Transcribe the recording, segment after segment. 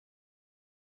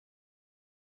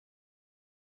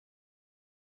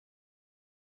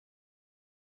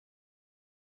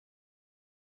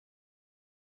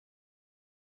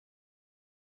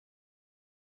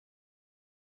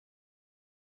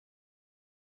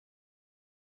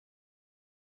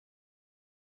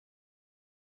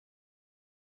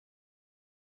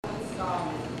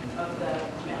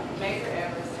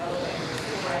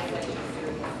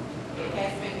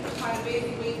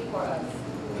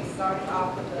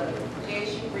the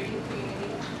JSU reading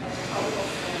community at the Coastal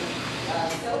Center,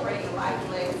 celebrating the life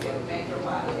and legacy of Medgar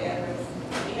veterans.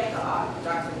 We had the author,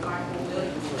 Dr. Michael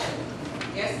Williams.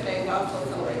 Yesterday, we also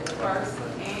celebrated the first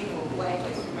annual Black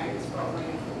History Makers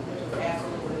program, which was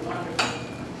absolutely wonderful.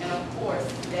 And of course,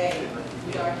 today,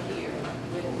 we are here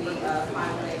with the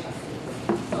final agency.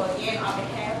 So again, on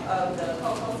behalf of the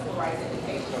Coastal Civil Rights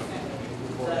Education Center,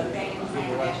 the Bank of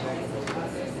National Institute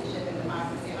of Citizenship and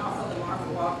Democracy, and also the Martha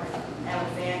Walker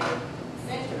Alexander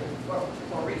Center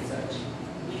for Research,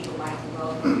 we would like to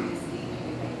welcome you this evening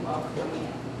and thank you all for coming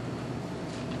in.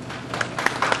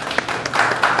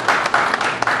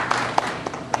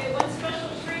 Okay, one special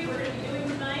treat we're going to be doing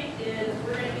tonight is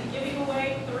we're going to be giving away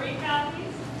 3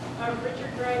 copies of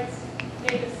Richard Wright's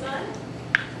Native Son.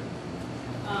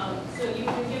 So you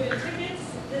can give it tickets.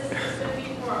 This is going to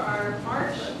be for our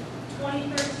March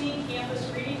 2013 Campus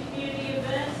Reading Community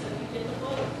event. So if you get the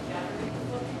book, you got to read the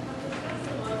book and come discuss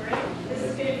the book, right? This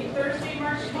is going to be Thursday,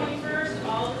 March 21st.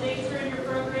 All the dates are in your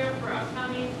program for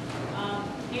upcoming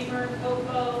Hamer,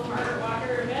 COFO, Margaret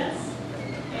Walker events.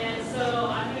 And so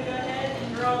I'm going to go ahead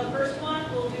and draw the first one.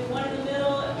 We'll do one in the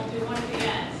middle and we'll do one at the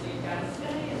end. So you've got to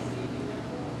stay and see if you can.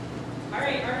 All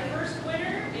right, our first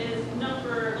winner is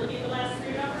number, look at the last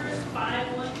 3 numbers,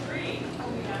 513.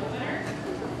 We have a winner.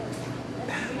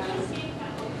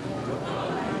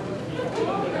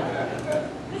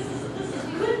 This is a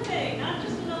good thing, not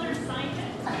just another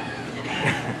assignment.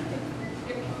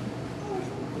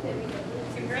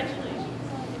 Congratulations.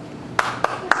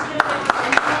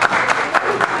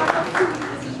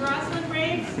 This is Rosalind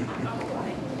Riggs.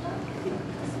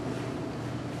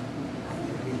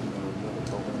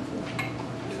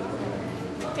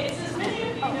 Okay, so as many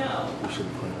of you know,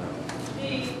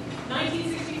 the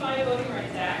 1965 Voting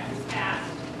Rights Act was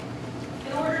passed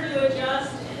in order to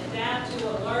adjust and adapt to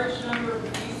a large number of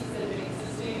abuses that have been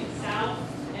existing in the South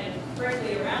and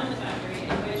frankly around the country, in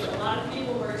which a lot of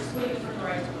people were excluded from the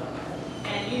right to vote.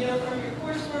 And you know from your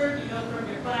coursework, you know from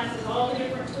your classes, all the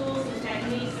different tools and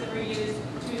techniques that were used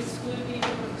to exclude people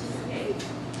from participating.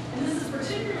 And this is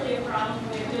particularly a problem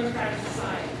in a democratic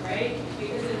society, right?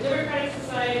 Because in a democratic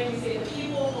society, we say the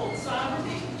people hold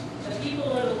sovereignty, the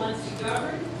people are the ones who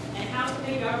govern, and how can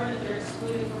they govern if they're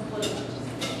excluded from political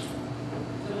participation?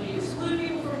 So when you exclude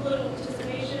people from political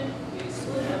participation, you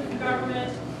exclude them from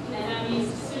government, and that means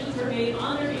decisions are made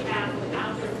on their behalf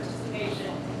without their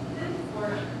participation,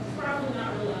 or probably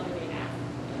not really on their behalf,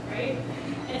 right?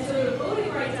 And so the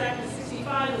Voting Rights Act of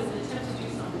 '65 was an attempt to do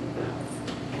something about this.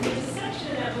 And there's a section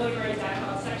in that Voting Rights Act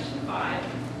called Section 5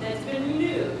 that's been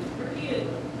renewed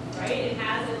repeatedly, right? It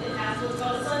has what's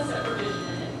called a sunset provision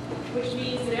in it, which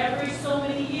means that every so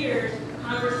many years,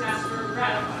 Congress has to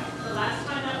ratify it. The last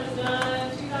time that was done,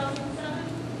 2007?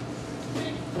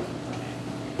 Okay.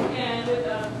 And with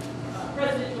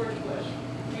President George Bush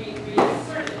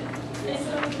reasserted it. And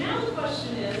so now the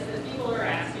question is that people are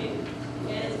asking,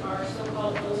 in our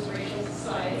so-called post-racial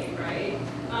society, right,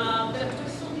 that we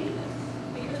still need this.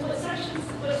 Because what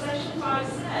Section 5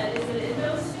 said is that in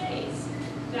those states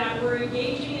that were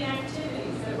engaging in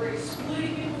activities that were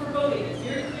excluding people from voting, it's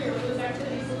very clear what those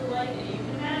activities look like, and you can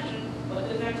imagine what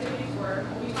those activities were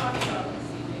when we talked about them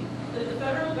this evening, that the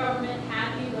federal government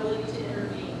had the ability to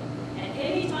intervene. And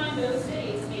anytime those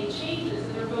states made changes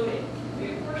in their voting,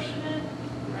 reapportionment,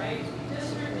 right,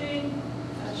 redistricting,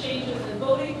 changes in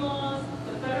voting laws,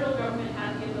 the federal government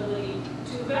had the ability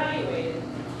to evaluate it,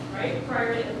 right,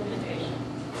 prior to implementation.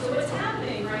 So what's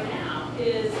happening right now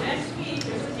is next week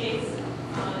there's a case,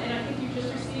 and I think you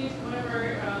just received one of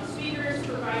our speakers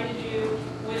provided you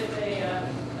with a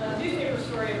newspaper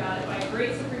story about it by a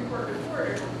great Supreme Court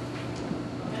reporter,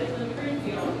 Medgar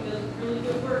Greenfield, who does really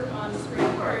good work on the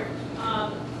Supreme Court.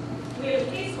 We have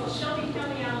a case called Shelby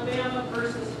County, Alabama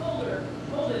versus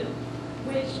Holden,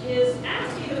 which is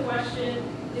asking the question,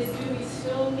 is do we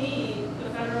still need the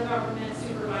federal government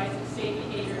supervising state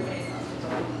behavior when it comes to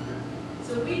voting?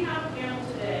 So we have a panel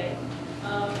today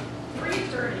of 3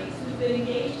 attorneys who've been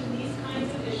engaged in these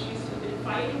kinds of issues, who've been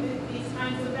fighting these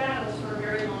kinds of battles for a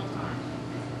very long time.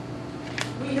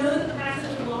 We know that the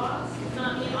passage of laws does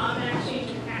not mean automatic change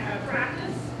in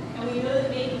practice, and we know that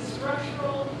making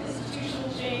structural, institutional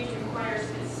change requires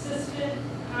consistent,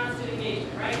 constant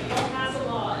engagement, right? You don't pass a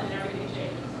law and then everything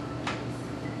changes.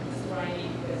 This is what I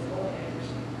need you guys to go ahead.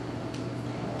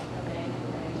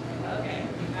 Okay,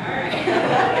 all right.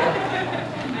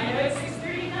 I know it's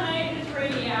 6:30 tonight and it's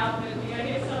rainy out, but we gotta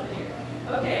get something here.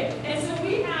 Okay, and so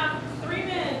we have 3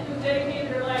 men who dedicated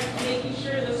their lives to making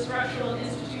sure the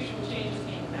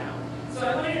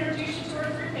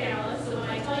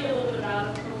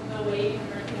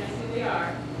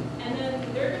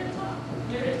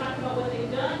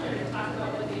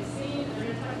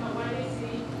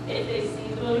if they see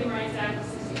the Voting Rights Act of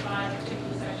 65,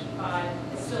 particularly Section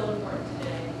 5, is still important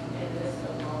today in this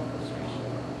so-called post-racial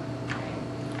world.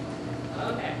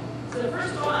 Okay. Okay. So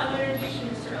first of all, I'm going to introduce you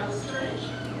to Mr. Ellis Turnage.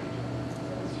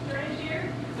 Mr. Turnage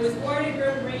here was born and grew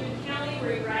up in Rankin County,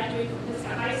 where he graduated from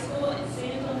Pisgah High School in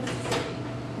San Antonio, Mississippi.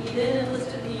 He then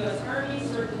enlisted in the U.S. Army,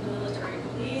 served in the military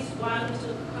police, while he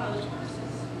took college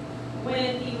courses.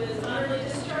 When he was honorably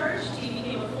discharged, he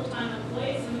became a full-time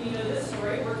employee. Some of you know this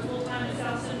story. Worked full-time at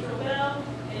South Central Bell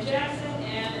in Jackson,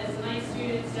 and as a night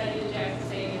student, studied at Jackson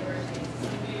State University.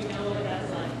 Some of you know what that's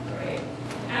like, right?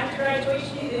 After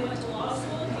graduation, he then went to law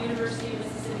school at the University of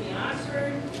Mississippi in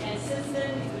Oxford, and since then,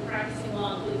 he's been practicing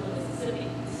law in Cleveland, Mississippi.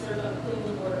 He served on the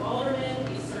Cleveland Board of Aldermen.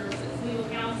 He serves as legal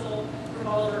counsel for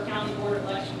Bolivar County Board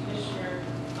Election Commissioner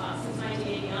since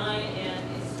 1989, and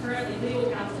is currently legal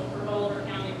counsel for Bolivar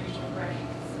County Regional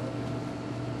Correctional Facility.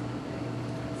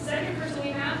 Second person we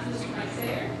have is Mr. Mike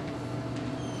Sayer.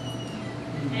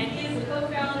 And he is the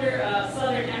co-founder of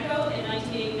Southern Echo in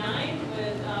 1989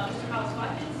 with Mr. Hollis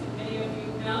Watkins, who many of you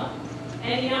know.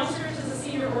 And he now serves as a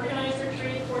senior organizer,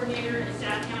 training coordinator, and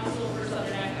staff counsel for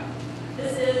Southern Echo.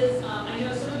 This is, I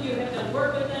know some of you have done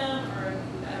work with them or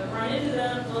have run into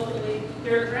them locally.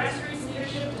 They're a grassroots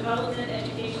leadership, development,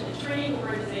 education, and training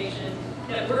organization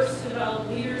that works to develop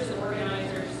leaders and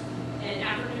organizers in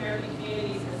African American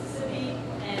communities in Mississippi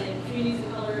and in communities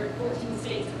of color in 14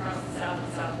 states across the South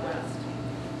and Southwest.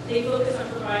 They focus on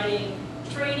providing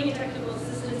training and technical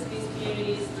assistance to these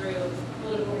communities through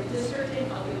political redistricting,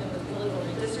 helping them with political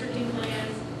redistricting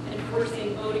plans, and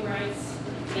enforcing voting rights,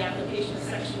 the application of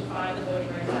Section 5 of the Voting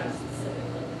Rights Act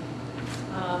specifically.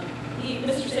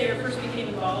 Mr. Sayer first became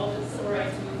involved in the Civil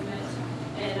Rights Movement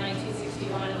in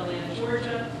 1961 in Atlanta,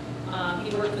 Georgia.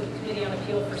 He worked with the Committee on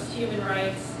Appeal for Human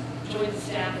Rights, joined the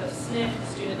staff of SNCC, the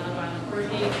Student Nonviolent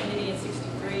Coordinating Committee in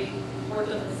 63,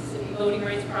 worked on the Mississippi Voting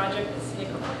Rights Project that SNCC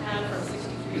had from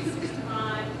 63 to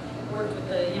 65, worked with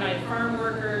the United Farm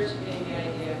Workers, you're getting the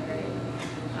idea, right?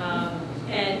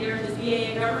 And he earned his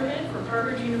BA in government from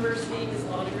Harvard University, his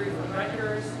law degree from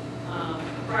Rutgers.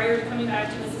 Prior to coming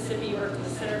back to Mississippi, he worked with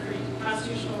the Center for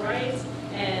Constitutional Rights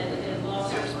and in law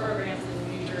service programs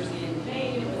in New Jersey and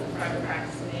Maine, with a private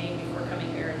practice in Maine before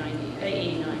coming here in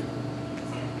 89.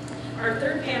 Our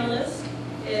third panelist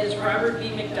is Robert B.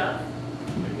 McDuff.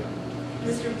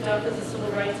 Mr. McDuff is a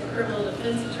civil rights and criminal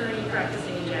defense attorney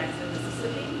practicing in Jackson,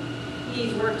 Mississippi.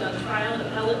 He's worked on trial and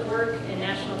appellate work in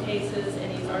national cases,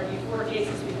 and he's argued 4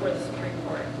 cases before the Supreme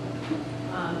Court.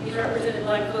 He's represented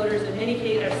black voters in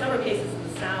several cases in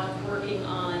the South, working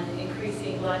on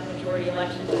increasing black majority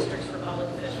election districts for public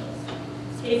officials.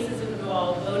 His cases have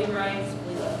involved voting rights,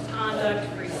 police misconduct,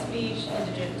 free speech,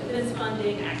 indigent defense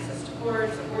funding, access to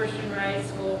courts, abortion rights,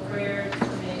 school prayer,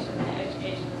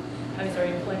 discrimination,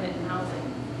 employment and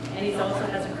housing. And he also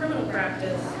has a criminal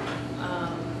practice,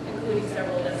 including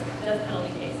several death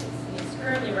penalty cases. And he's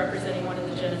currently representing one of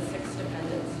the Genesis 6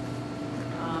 defendants.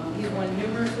 He's won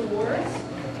numerous awards,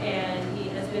 and he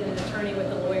has been an attorney with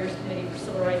the Lawyers Committee for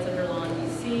Civil Rights under Law in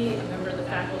D.C., a member of the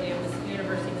faculty of the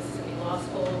University of Mississippi Law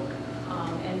School,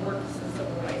 and works in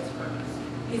civil rights firms.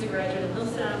 He's a graduate of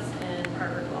Millsaps and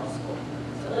Harvard Law School.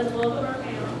 So let's welcome our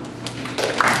panel.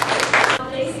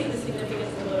 They see the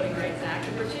significance of the Voting Rights Act,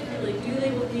 and particularly, do they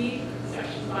believe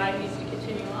Section 5 needs to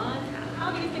continue on?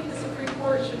 How do you think the Supreme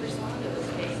Court should respond to this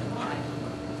case, and why?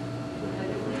 I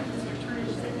believe Mr.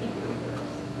 Turnage said he would.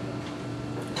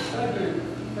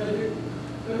 Thank you.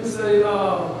 Let me say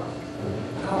how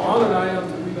honored I am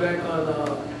to be back on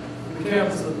the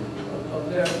campus of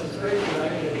Jackson State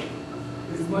tonight.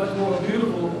 It's much more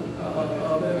beautiful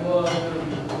than it was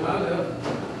when I left.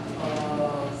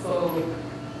 So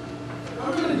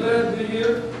I'm really glad to be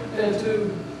here and to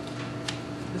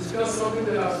discuss something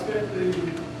that I've spent the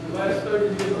last 30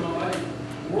 years of my life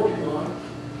working on.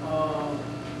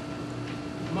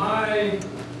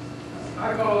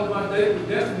 I call it my date with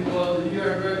destiny was the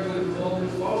year I graduated from Ole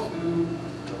Miss Law School,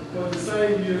 was the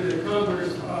same year that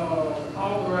Congress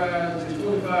authorized the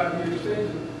 25-year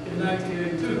extension in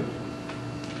 1982.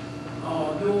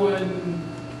 Doing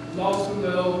law school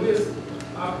at Ole Miss,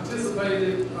 I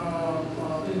participated in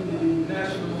the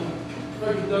National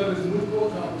Frederick Douglass Moot Court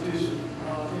Competition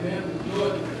in Athens,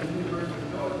 Georgia, at the University of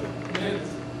Georgia, Athens,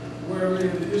 wherein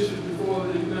the issue before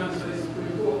the United States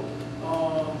Supreme Court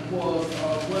was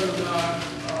whether or not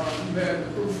you had to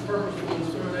prove purposeful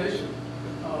discrimination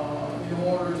in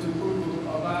order to prove a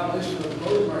violation of the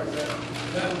Voting Rights Act.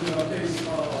 That was a case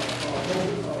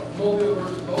Mobile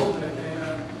versus Bolton that came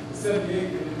out in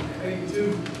 78 and 82.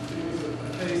 It was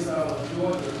a case out of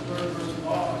Georgia, Bird versus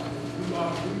Law. We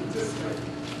participated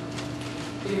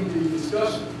in the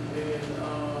discussion, and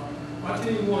my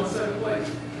team won 7th place,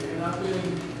 and I've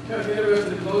been kind of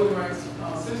interested in voting rights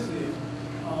since then.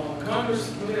 Congress,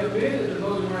 when they amended the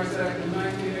Voting Rights Act in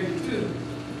 1982,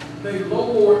 they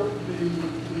lowered the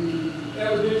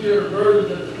evidentiary burden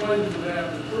that the plaintiffs would have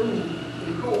to prove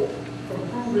in court, from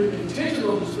proving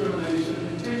intentional discrimination,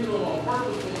 intentional or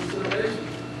purposeful discrimination,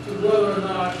 to whether or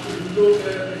not if you look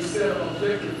at a set of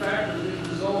objective factors that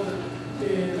resulted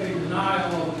in a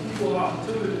denial of equal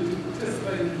opportunity to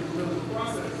participate in the political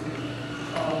process,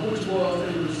 which was a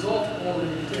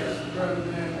result-oriented test rather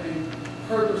than a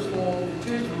purposeful,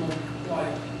 intentional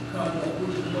like conduct,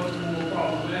 which is much more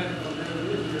problematic than it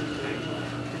is here today,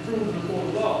 proven before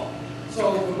the law. So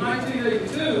in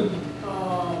 1982,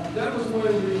 that was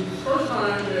when the first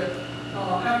time that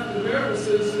African American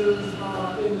citizens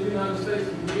in the United States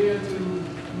began to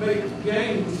make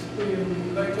gains in the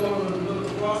electoral and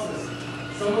political process.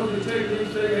 Some of the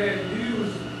techniques they had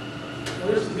used, for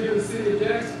instance, here in the city of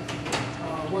Jackson,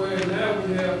 where now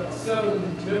we have a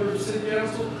 7-member city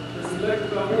council that's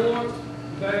elected by wards.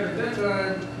 Back at that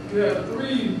time, you had a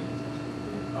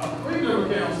 3-member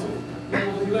council that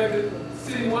was elected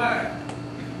citywide,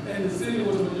 and the city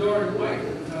was majority white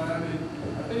at the time. And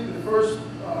I think the first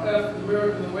African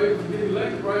American away was getting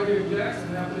elected right here in Jackson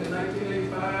happened in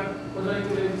 1985 or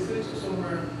 1986 or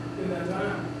somewhere in that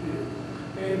time period.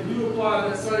 And if you apply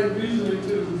that same reasoning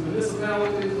to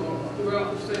municipalities or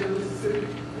throughout the state of Mississippi,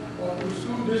 or through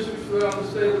school districts throughout the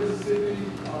state of Mississippi,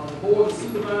 board of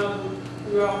supervisors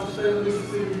throughout the state of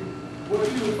Mississippi, what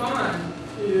you will find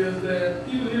is that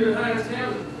even here in Hinds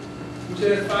County, which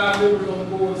has 5 members on the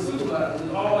board of supervisors,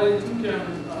 all 82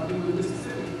 counties do in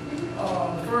Mississippi,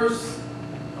 the first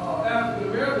African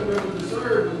American members to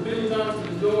serve was Benny Johnson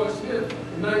and George Smith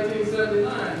in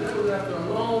 1979. That was after a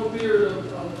long period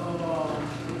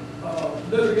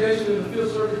of litigation in the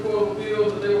Fifth Circuit Court of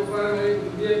Appeals that they were finally able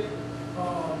to get.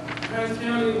 Hinds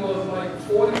County was like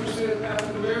 40%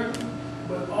 African American,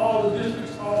 but all the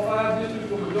districts, all 5 districts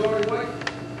were majority white.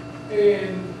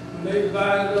 And when they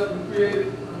divided up and created a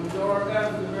majority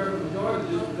African American majority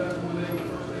district, that's when they were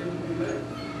first able to be elected.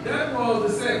 That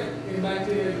was the second in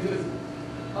 1982.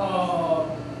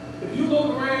 If you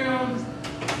look around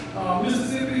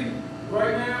Mississippi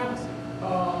right now,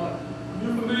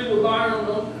 you're familiar with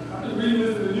Byron. I've been reading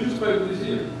this in the newspaper this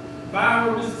year.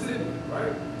 Byron, Mississippi,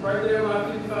 right? Right there on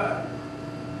I-55.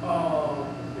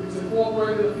 It was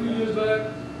incorporated a few years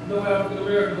back. No African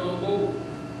Americans on the board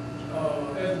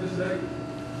as of this day.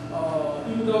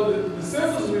 Even though the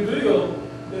census revealed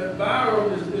that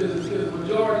Byron is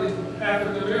majority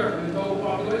African American in total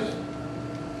population.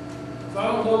 So I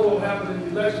don't know what will happen in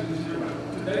the election this year.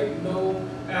 Today, no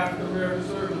African American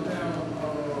served in the town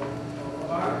of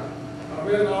Byron. I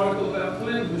read an article about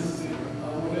Clinton, Mississippi,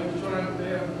 where they were trying to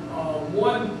have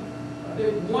one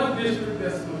district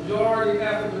that's majority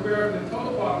African American in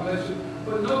total population,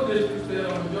 but no districts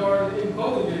that are majority in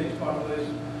voting age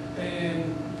population.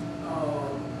 And I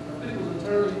think it was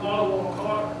Attorney Ottawa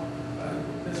Carter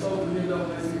that's over the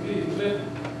NAACP in Clinton.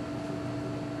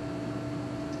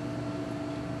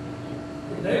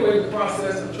 They were in the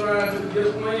process of trying to get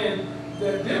a plan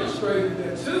that demonstrated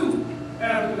that 2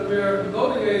 African American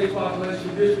voting age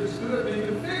population districts could be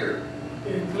configured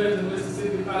in Clinton,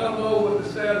 Mississippi. I don't know what the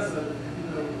status of it,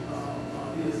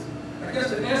 is. I guess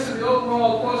to answer the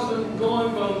overall question,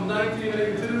 going from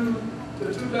 1982 to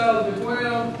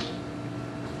 2012,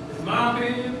 it's my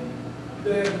opinion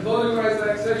that the Voting Rights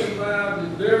Act Section 5 is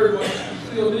very much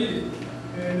still needed,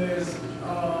 and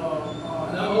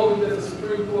and I'm hoping that the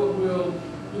Supreme Court will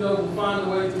find a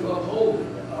way to uphold it.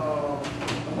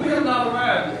 We have not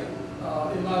arrived yet,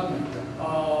 in my view.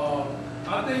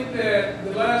 I think that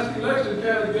the last election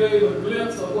kind of gave a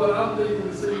glimpse of what I'm thinking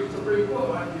the Supreme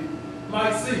Court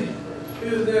might see,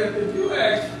 is that if you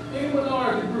ask any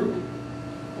minority group,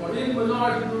 or any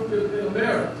minority group in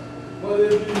America, whether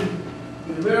it be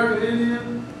the American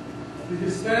Indian, the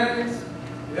Hispanics,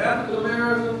 the African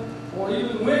American, or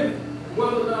even women,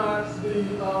 whether or not the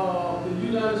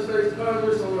United States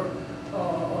Congress or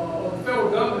the federal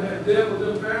government has dealt with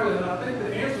them fairly, and I think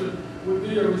the answer would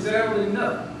be a resounding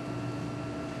no.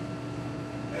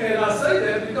 And I say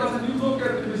that because if you look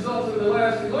at the results of the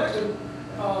last election,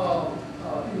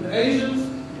 the Asians,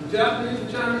 the Japanese,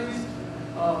 the Chinese,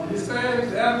 the Hispanics,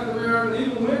 the African American,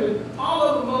 even women, all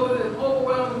of them voted in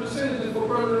overwhelming percentages for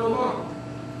President Obama.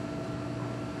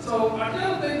 So I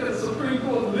kind of think that the Supreme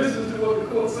Court listens to what the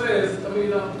court says,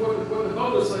 what the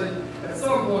voters say at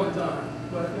some point in time.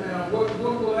 But now, what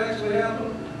will actually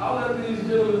happen? I'll let these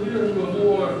gentlemen here who are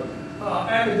more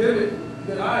academic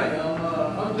than I am.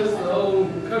 I'm just an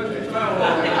old country trial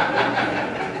lawyer.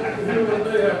 To hear what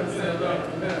they have to say about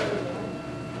the matter.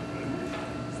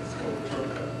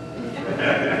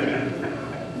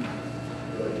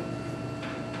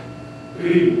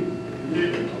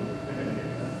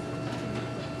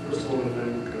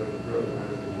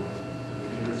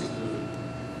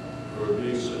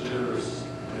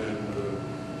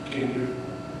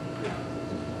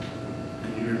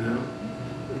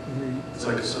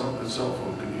 cell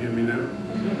phone. Can you hear me now?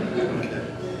 Okay.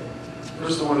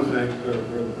 First, I want to thank Brother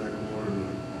McLemore and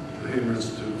the Hamer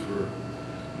Institute for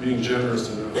being generous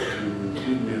enough to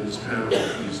include me in this panel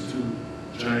with these two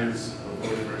giants of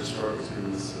voting rights struggles here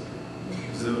in this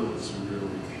exhibit who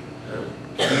really have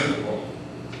it all.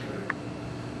 Okay.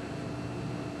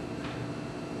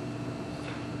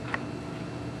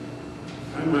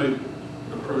 I might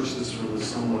approach this from a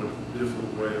somewhat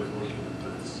different way of looking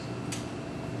at this.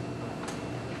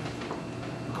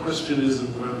 The question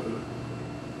isn't whether,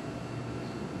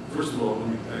 first of all, let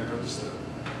me back up a step.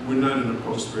 We're not in a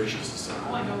post-racial society.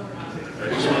 Oh, I know we're not. I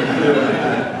just want to clear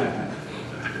that.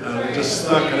 I'm just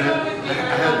stuck, and I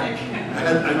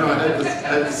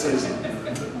had to say something.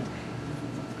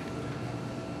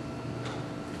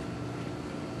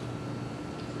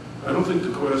 I don't think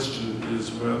the question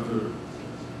is whether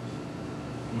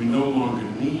we no longer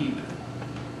need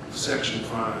Section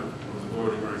 5 of the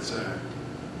Voting Rights Act,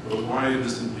 but why it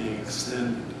isn't being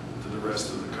extended to the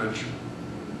rest of the country.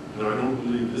 Now, I don't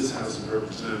believe this House of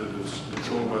Representatives,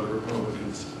 controlled by the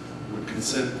Republicans, would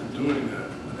consent to doing that,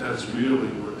 but that's really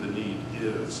what the need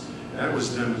is. That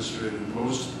was demonstrated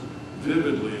most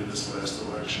vividly in this last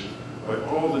election by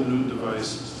all the new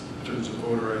devices in terms of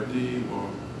voter ID,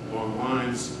 long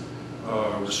lines,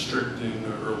 restricting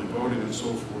early voting and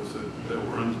so forth that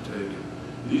were undertaken.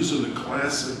 These are the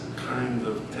classic kind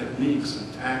of techniques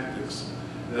and tactics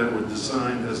that were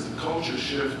designed as the culture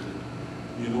shifted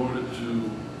in order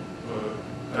to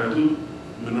dilute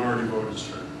minority voting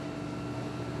strength.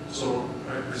 So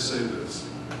I say this.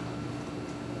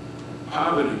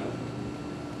 Poverty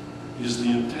is the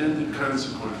intended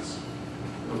consequence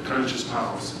of conscious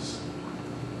policies.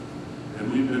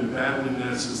 And we've been battling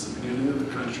that since the beginning of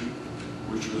the country,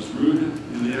 which was rooted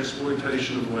in the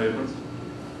exploitation of labor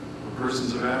of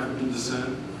persons of African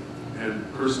descent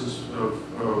and persons of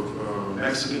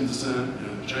Mexican descent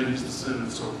and Chinese descent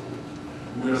and so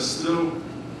forth. We are still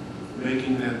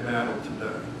making that battle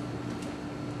today.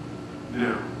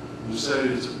 Now, you say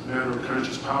it's a matter of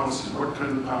conscious policies. What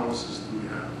kind of policies do we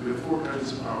have? We have four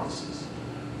kinds of policies.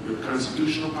 We have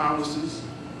constitutional policies,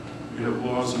 we have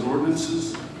laws and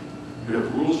ordinances, we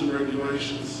have rules and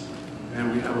regulations,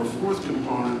 and we have a fourth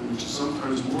component which is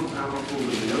sometimes more powerful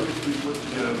than the other three put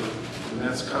together, and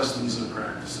that's customs and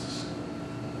practices.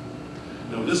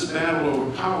 Now, this battle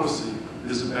over policy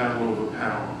is a battle over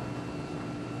power.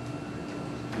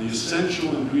 The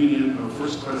essential ingredient of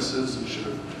first-class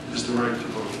citizenship is the right to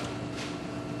vote.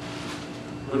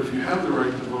 But if you have the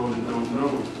right to vote and don't know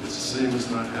it, it's the same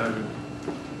as not having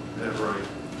that right.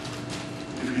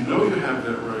 If you know you have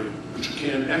that right, but you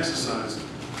can't exercise it,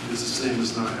 it's the same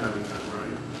as not having that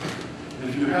right. And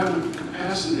if you have the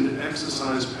capacity to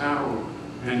exercise power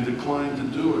and decline to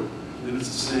do it, then it's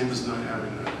the same as not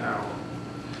having that power.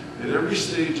 At every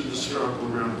stage of the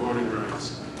struggle around voting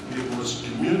rights, it was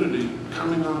community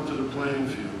coming onto the playing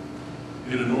field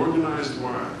in an organized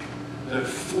way that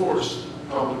forced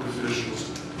public officials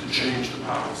to change the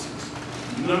policies.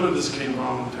 None of this came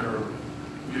voluntarily.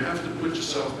 You have to put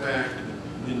yourself back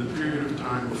in the period of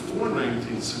time before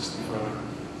 1965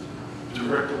 to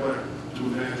recollect, to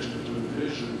imagine, to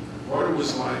envision what it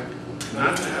was like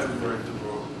not to have the right to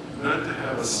vote, not to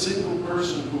have a single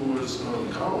person who was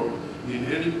of color in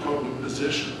any public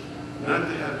position, not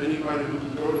to have anybody who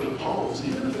could go to the polls,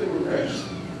 even if they were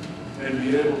registered, and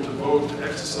be able to vote, to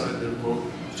exercise their vote,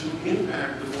 to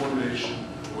impact the formation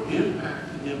or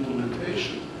impact the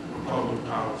implementation of public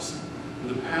policy.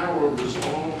 The power was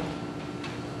all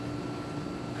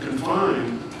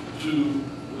confined to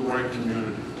the white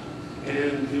community.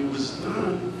 And it was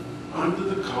done under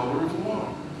the color of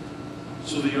law.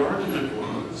 So the argument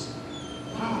was,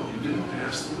 well, you didn't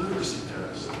pass the literacy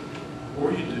test,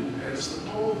 or you didn't pass the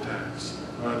poll tax.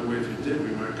 By the way, if you did,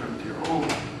 we might come to your home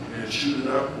and shoot it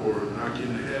up, or knock you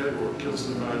in the head, or kill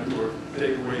somebody, or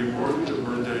take away your mortgage, or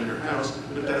burn down your house,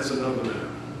 but that's another matter,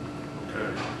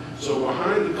 okay? So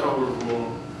behind the color of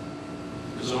law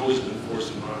has always been force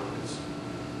and violence.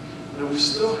 Now we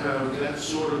still have that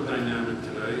sort of dynamic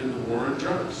today in the war on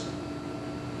drugs.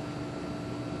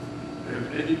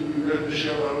 Have any of you read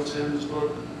Michelle Alexander's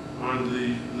book on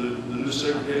the new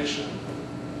segregation?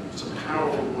 It's a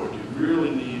powerful book. You really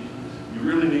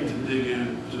need to dig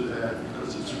into that,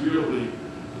 because it's really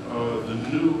the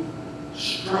new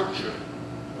structure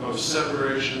of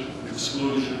separation,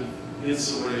 exclusion,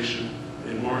 insulation,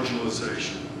 and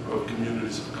marginalization of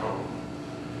communities of color.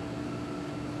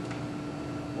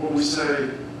 When we say,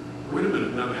 wait a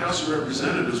minute, now the House of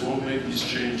Representatives won't make these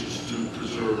changes to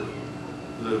preserve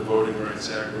the Voting Rights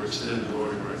Act or extend the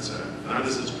Voting Rights Act, not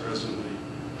as it's presently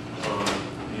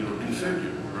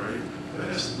configured, right? That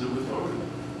has to do with voting.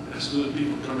 as to the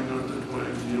people coming onto the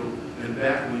playing field and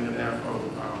battling in that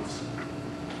public policy.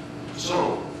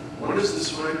 So, what is this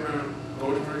fight around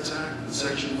Voting Rights Act in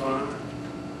Section 5?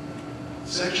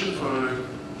 Section 5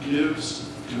 gives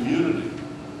community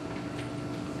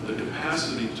the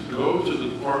capacity to go to the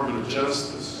Department of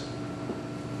Justice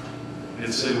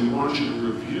and say, we want you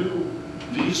to review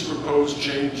these proposed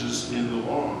changes in the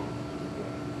law,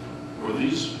 or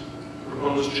these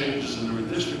proposed changes in the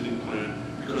redistricting plan,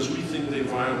 because we think they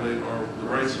violate the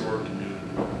rights of our community.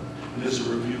 And there's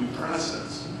a review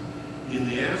process. In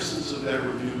the absence of that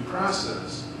review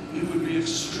process, it would be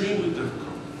extremely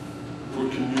difficult for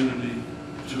community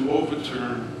to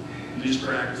overturn these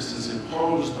practices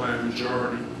imposed by a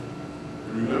majority.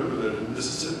 And remember that in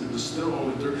Mississippi, it was still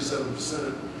only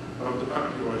 37% of the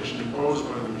population imposed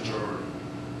by the majority.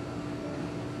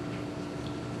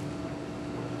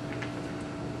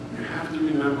 You have to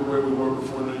remember where we were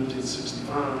before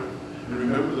 1965, and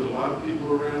remember that a lot of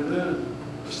people around then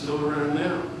are still around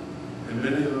now, and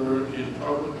many of them are in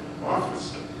public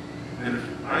office. And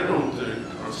I don't think,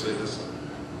 I'll say this,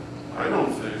 I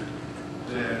don't think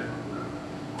that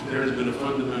there has been a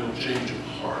fundamental change of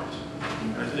heart.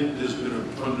 I think there's been a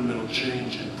fundamental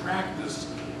change in practice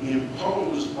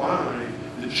imposed by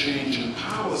the change in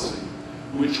policy,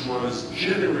 which was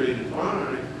generated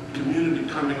by community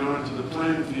coming onto the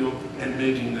playing field and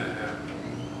making that happen.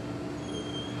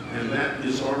 And that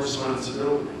is our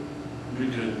responsibility. We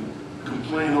can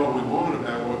complain all we want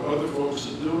about what other folks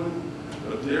are doing,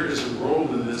 but there is a role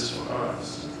in this for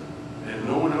us. And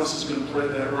no one else is going to play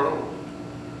that role.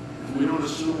 If we don't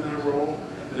assume that role,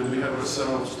 then we have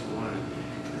ourselves to blame.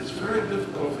 It's very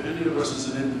difficult for any of us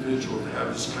as an individual to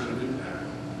have this kind of impact.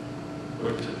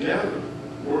 But together,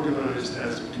 organized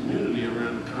as a community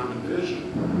around a common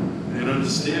vision and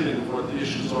understanding of what the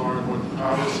issues are and what the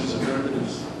policies and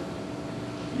remedies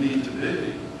need to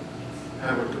be,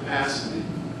 have a capacity,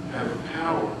 have a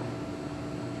power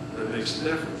that makes a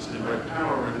difference. And by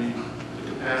power, I mean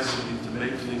the capacity to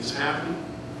make things happen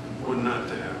or not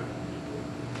to happen.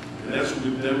 And that's what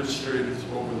we've demonstrated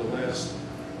over the last,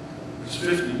 it's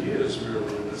 50 years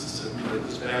really in Mississippi, that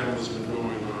this battle has been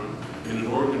going on in an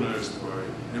organized way,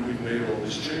 and we've made all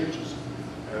these changes.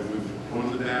 Have we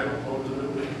won the battle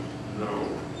ultimately? No.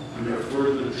 Do we have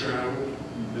further to travel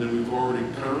than we've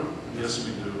already come? Yes,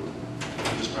 we do.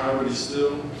 Is poverty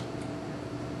still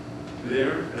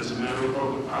there as a matter of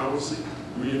public policy,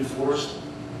 reinforced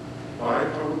by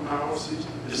public policies?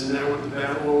 Isn't that what the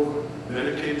battle over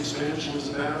Medicaid expansion was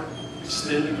about?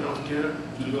 Extending health care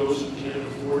to those who can't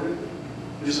afford it?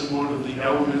 Isn't one of the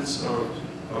elements of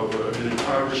an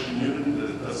impoverished community that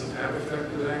it doesn't have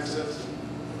effective access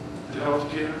to health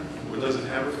care, or doesn't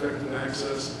have effective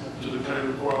access to the kind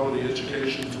of quality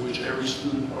education to which every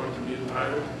student ought to be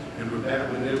entitled? And we're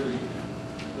battling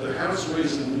the House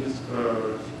Ways and Means,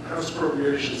 House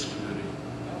Appropriations Committee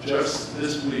just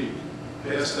this week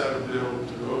passed out a bill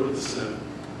to go to the Senate.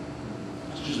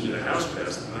 Excuse me, the House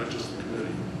passed it, not just the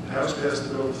committee. The House passed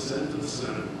the bill to send to the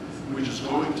Senate, which is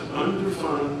going to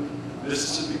underfund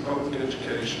Mississippi public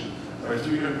education by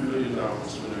 $300 million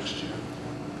for next year.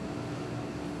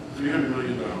 $300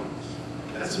 million.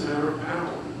 That's a matter of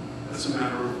power. That's a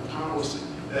matter of policy.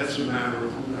 That's a matter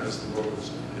of who has the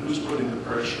votes and who's putting the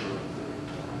pressure on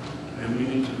it. And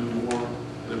we need to do more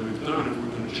than we've done if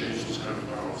we're going to change those kind of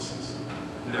policies.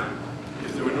 Now,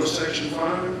 if there were no Section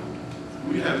 5,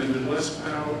 we'd have even less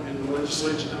power in the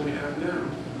legislature than we have now,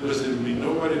 because there would be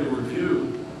nobody to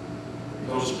review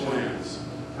those plans.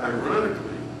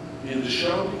 Ironically, in the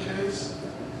Shelby case,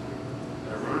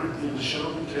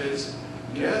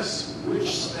 guess which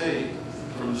state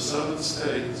from the southern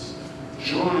states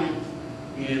joined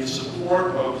in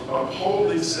support of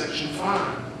upholding Section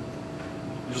 5?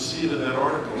 You'll see it in that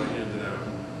article I handed out.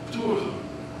 2 of them.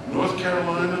 North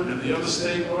Carolina, and the other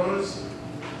state was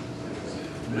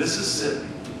Mississippi.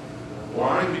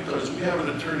 Why? Because we have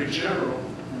an attorney general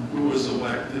who was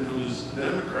elected, who's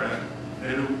Democrat,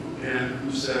 and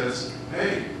who says,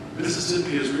 hey,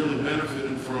 Mississippi has really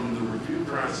benefited from the review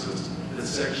process that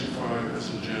Section 5 has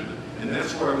engendered. And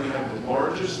that's why we have the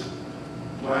largest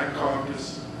black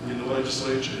caucus in the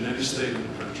legislature in any state in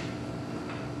the country.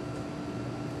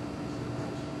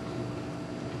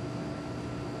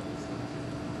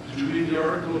 Did you read the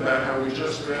article about how we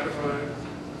just ratified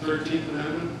the 13th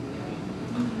Amendment?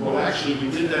 Well, actually, we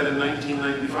did that in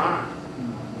 1995.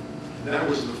 That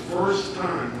was the first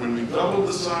time when we doubled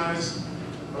the size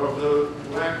of the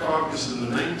black caucus in the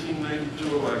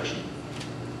 1992 election.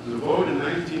 The vote in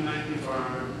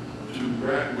 1995,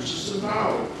 which is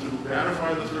symbolic, to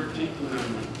ratify the 13th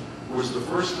Amendment, was the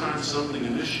first time something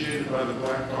initiated by the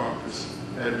black caucus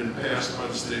had been passed by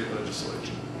the state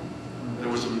legislature. There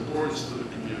was of importance to the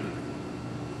community.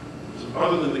 It was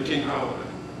other than the King holiday.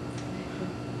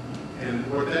 And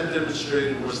what that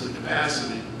demonstrated was the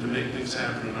capacity to make things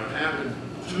happen and not happen.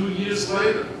 2 years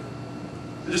later,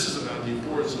 this is about the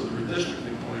importance of the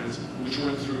redistricting plans, which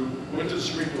went to the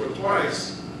Supreme Court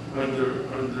twice under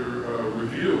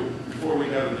review before we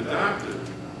got it adopted.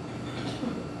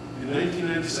 In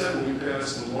 1997, we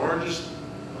passed the largest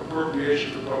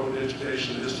appropriation for public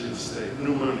education in the history of the state,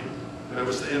 new money. That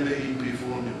was the MAEP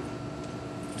formula.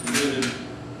 And then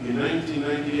in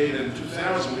 1998 and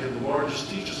 2000, we had the largest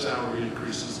teacher salary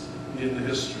increases in the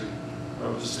history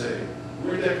of the state.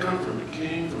 Where did that come from? It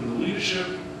came from the leadership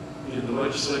in the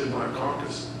Legislative Black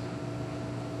Caucus.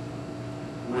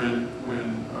 When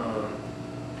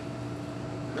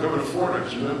Governor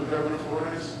Fordyce, you remember Governor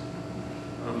Fordyce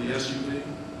of the SUV?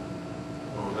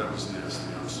 Oh, that was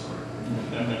nasty, I'm sorry.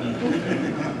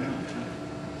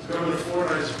 Governor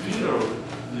Fordyce vetoed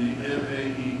the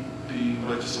MAEP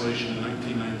legislation in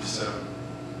 1997.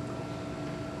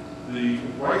 The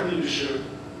white leadership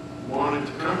wanted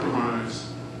to compromise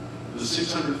the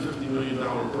 $650 million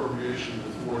appropriation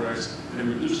with Fordyce and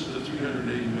reduce it to $380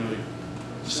 million.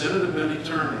 Senator Benny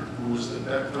Turner, who was at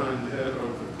that time the head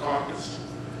of the caucus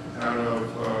out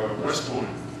of West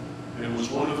Point, and was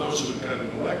one of those who had gotten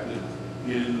elected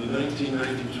in the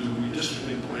 1992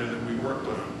 redistricting plan that we worked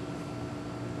on.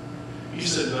 He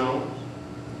said, no,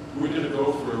 we're going to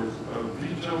go for a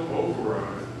veto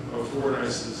override of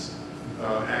Fordyce's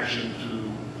action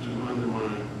to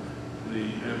undermine the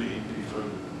MEP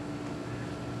funding.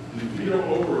 The veto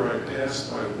override passed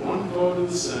by 1 vote in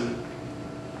the Senate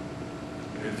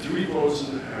and 3 votes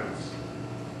in the House.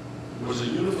 Was a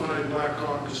unified Black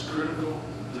Caucus critical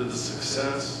to the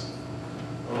success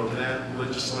of that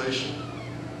legislation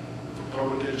for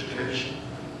public education,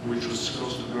 which was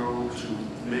supposed to go to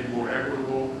make more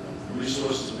equitable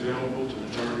resources available to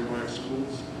majority Black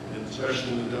schools, and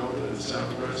especially in the Delta and the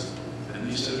Southwest and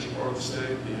the East Central part of the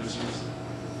state? The answer is,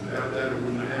 without that, it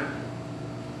wouldn't have happened.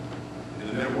 And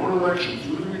in that one election,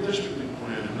 through the redistricting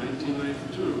plan in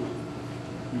 1992,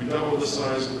 we doubled the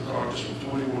size of the caucus from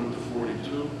 21 to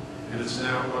 42, and it's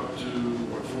now up to,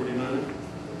 what, 49?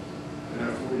 We're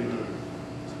now 49.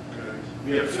 Okay.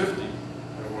 We had 50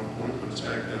 at one point, but it's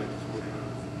back down to 49.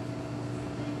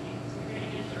 You're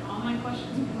going to answer all my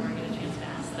questions before I get a chance to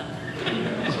ask them.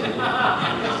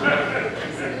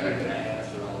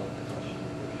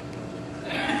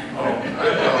 Oh, I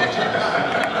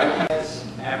apologize.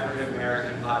 African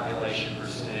American population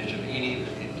percentage of any of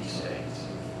the 50 states.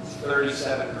 It's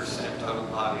 37% total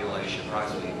population,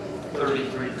 approximately 33%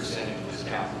 if you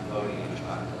discount the voting age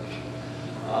population.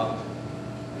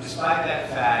 Despite that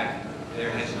fact,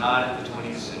 there has not in the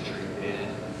 20th century been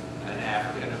an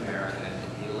African American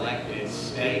elected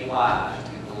statewide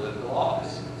in political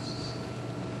offices.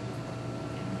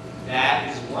 That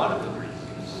is one of the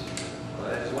reasons. Well,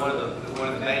 that is one of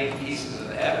the main pieces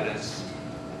of evidence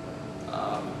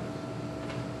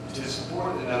to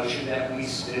support the notion that we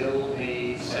still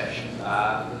need Section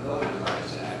 5 of the Voting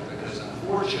Rights Act, because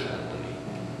unfortunately,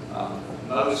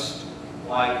 most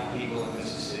white people in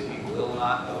Mississippi will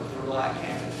not vote for a Black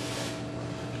candidate.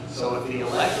 So if the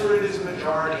electorate is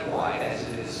majority white, as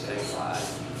it is statewide,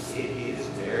 it is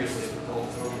very difficult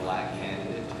for a Black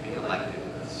candidate to be elected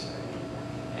in this state.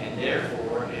 And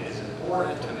therefore, it is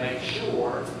important to make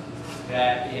sure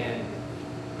that in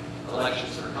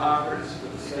elections for Congress, for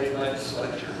the state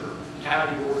legislature, for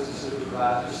county boards of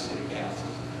supervisors, city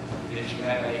councils, that you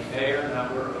have a fair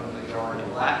number of majority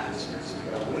Black districts to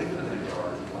go with the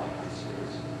majority Black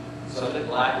districts, so that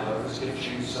Black voters can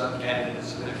choose some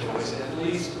candidates of their choice, and at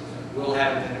least we'll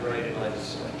have an integrated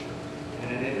legislature,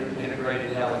 and an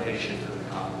integrated delegation to the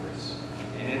Congress,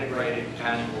 and integrated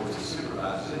county boards of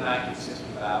supervisors. In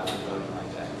 1965, when the Voting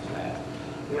Rights Act was passed,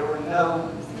 there were no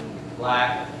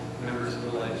Black members of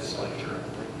the legislature,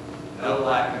 no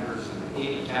Black members of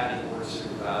any county board of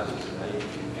supervisors in 82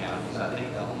 counties. I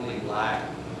think the only Black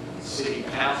city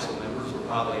council members were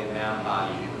probably in Mound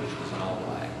Bayou, which was an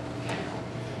all-Black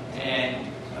town. And,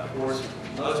 of course,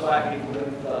 most Black people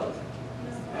didn't vote.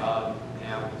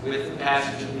 Now, with the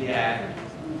passage of the Act,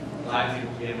 Black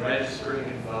people began registering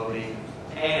and voting,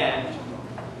 and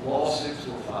lawsuits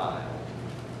were filed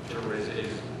to, as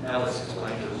Ellis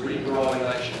explained, to redraw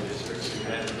election districts to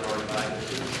mandatory Black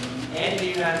districts. And the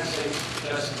United States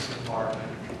Justice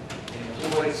Department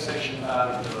employed Section 5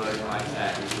 of the Voting Rights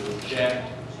Act to object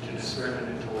to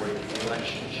discriminatory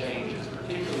election changes,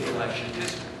 particularly election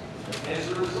districts. And as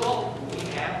a result, we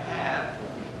have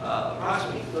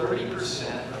approximately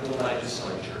 30% of the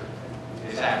legislature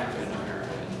is African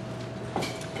American.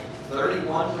 31%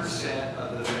 1%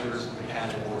 of the members of the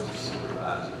county boards of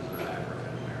supervisors are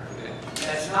African American.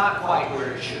 That's not quite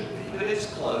where it should be, but it's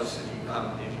close if you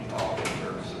talk in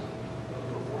terms of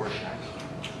proportions.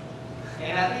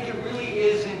 And I think it really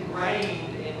is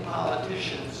ingrained in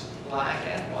politicians, black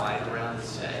and white, around the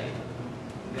state,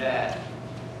 that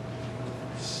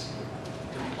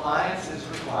compliance is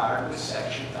required with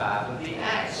Section 5 of the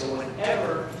Act. So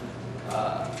whenever,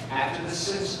 after the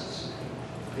census,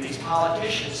 these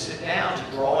politicians sit down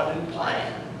to draw a new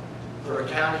plan for a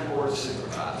county board of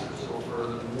supervisors or for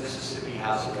the Mississippi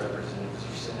House of Representatives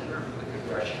or Senate or for the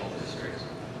congressional districts,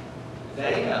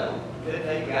 they know that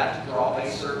they've got to draw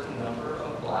a certain number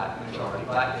of majority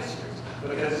black districts.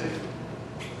 Because if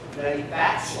they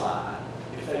backslide,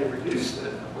 if they reduce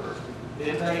the number,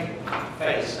 then they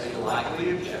face a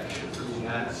likely objection from the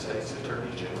United States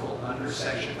Attorney General under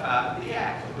Section 5 of the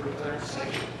Act, the clearance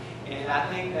section. And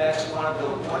I think that's one of the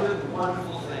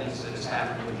wonderful things that has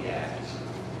happened with the Act.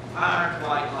 Hiring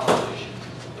white politicians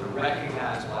to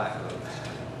recognize black votes.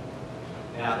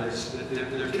 Now,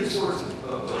 there are two sorts of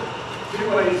two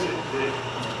ways that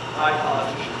white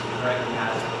politicians can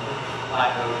recognize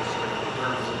black voters in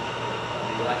terms of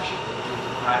the election,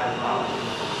 private politics.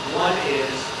 One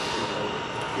is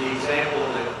the example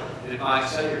that Mike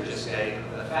Sayer just gave,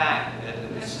 the fact that the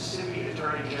Mississippi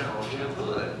Attorney General, Jim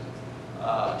Hood,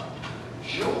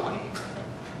 joined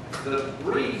the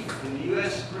brief in the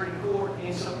U.S. Supreme Court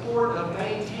in support of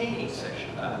maintaining Section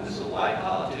 5. This is a white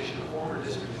politician, a former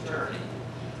district attorney.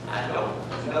 I don't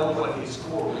know what his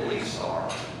core beliefs are,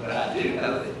 but I do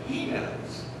know that he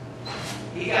knows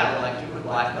he got elected with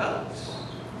black votes.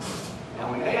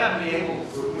 Now, we may not be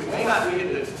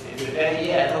at the day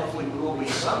yet, hopefully we will be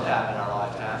sometime in our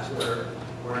lifetimes,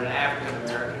 where an African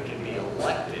American can be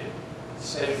elected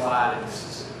statewide in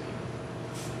Mississippi.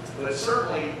 But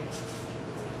certainly,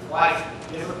 white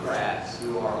Democrats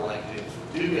who are elected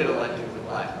do get elected with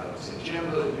black votes. And Jim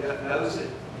Hood knows it,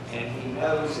 and he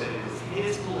knows that it is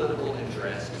his political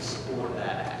interest to support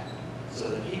that act, so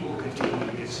that he will continue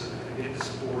to get the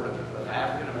support of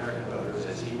African American voters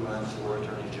as he runs for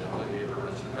Attorney General if he ever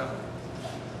runs for governor.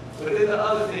 But then the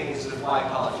other thing is that white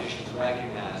politicians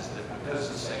recognize that because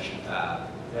of Section 5,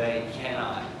 they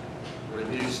cannot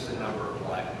reduce the number of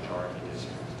black majority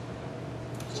districts.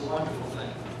 It's a wonderful thing.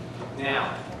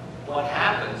 Now, what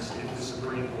happens if the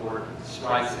Supreme Court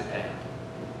strikes it down?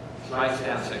 Strikes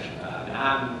down Section 5. And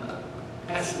I'm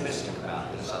pessimistic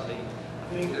about this. I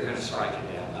think they're going to strike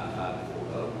it down by 5-4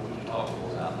 vote. We can talk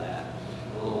more about that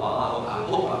in a little while. I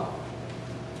hope.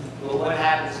 Well, what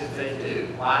happens if they do?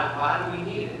 Why do we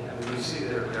need it? I mean, you see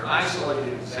there are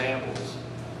isolated examples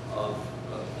of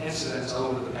incidents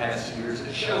over the past years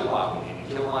that show why we need it.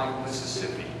 Gilmore,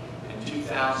 Mississippi in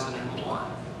 2001.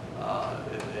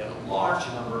 A large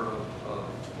number of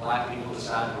black people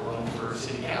decided to run for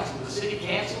city council. The city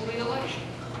canceled the election.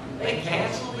 They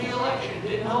canceled the election,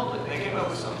 didn't hold it. They came up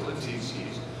with some flimsy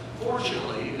excuse.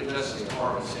 Fortunately, the Justice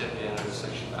Department stepped in under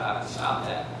Section 5 and stopped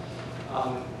that.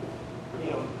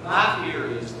 My fear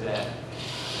is that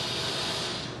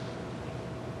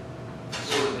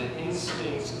sort of the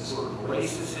instincts, the sort of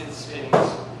racist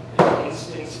instincts, and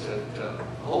instincts to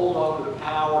hold on to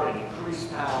power and increase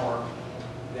power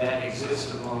that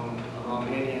exist among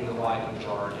many in the white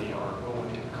majority are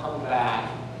going to come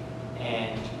back,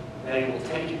 and they will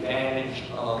take advantage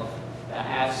of the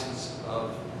absence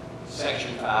of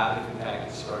Section 5, if in fact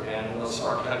it's struck down, and they'll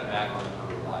start cutting back on the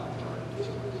number of black majority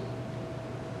districts.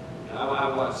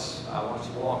 I once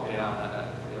walked down,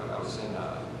 I was in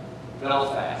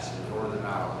Belfast in Northern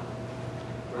Ireland,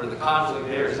 where the conflict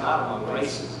there is not among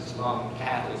races, it's among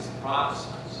Catholics and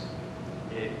Protestants.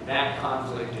 That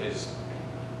conflict has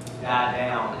died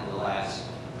down in the last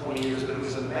 20 years, but it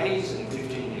was amazing,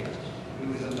 15 years. It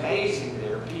was amazing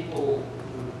there, people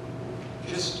who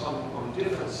just on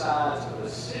different sides of the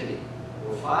city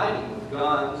were fighting with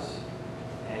guns,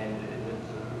 and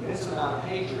the immense amount of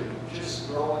hatred just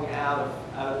growing out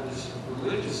of this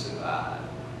religious divide,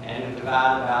 and a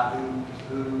divide about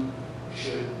who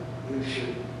should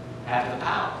have the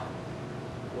power.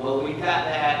 Well, we got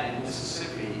that in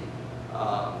Mississippi,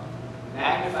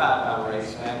 magnified by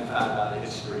race, magnified by the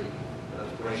history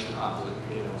of racial conflict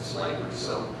beginning with slavery.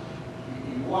 So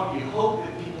you hope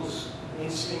that people's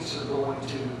instincts are going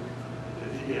to,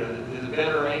 the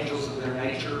better angels of their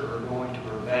nature are going to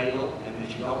prevail, and that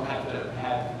you don't have to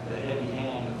have the heavy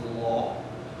hand of the law.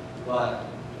 But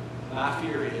my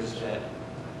fear is that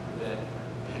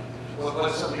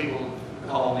what some people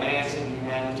call man's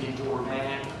inhumanity toward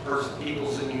man,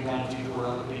 people's inhumanity toward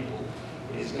other people,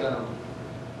 is going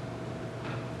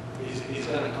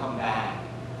to come back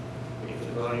if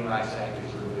the Voting Rights Act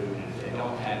is removed and if the they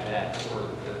don't have that sort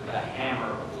of the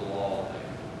hammer of the law there.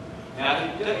 Now,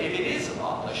 if it is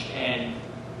abolished, and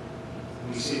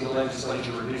we see the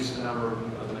legislature reduce the number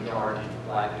of the majority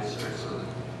black districts or the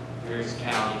various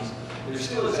counties, there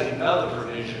still is another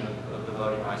provision of the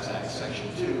Voting Rights Act, Section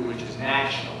 2, which is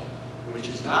national, which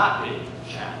is not being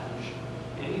challenged.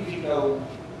 And you can go,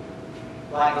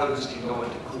 black voters can go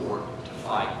into court to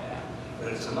fight that.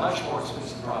 But it's a much more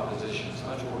expensive proposition, it's a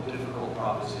much more difficult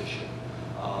proposition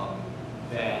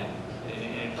than,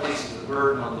 and it places the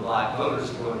burden on the black voters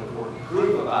to go into court and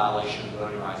prove a violation of the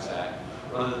Voting Rights Act,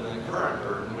 rather than the current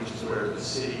burden, which is where the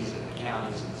cities and the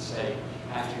counties and the state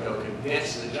have to go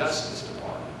convince the Justice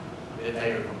Department that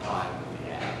they are complying with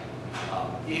the Act.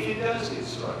 If it does get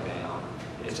struck down,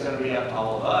 it's going to be up to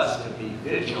all of us to be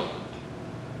vigilant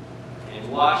and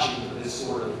watching for this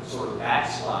sort of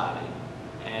backsliding,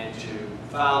 and to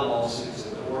file lawsuits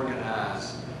and to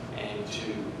organize and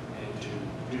to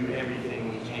do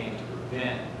everything we can to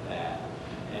prevent that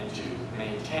and to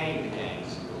maintain the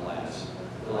gains of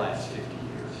the last 50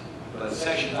 years. But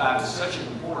Section 5 is such an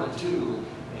important tool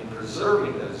in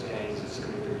preserving those gains. It's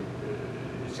going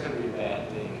to be a bad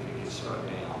thing if it gets struck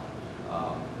down.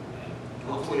 And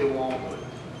hopefully it won't, but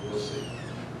we'll see.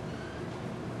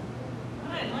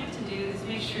 What I'd like to do is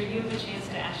make sure you have a chance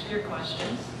to ask your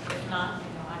questions. If not,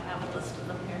 I have a list of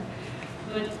them here.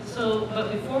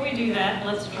 But before we do that,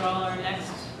 let's draw our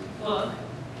next book.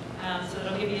 So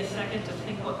it'll give you a second to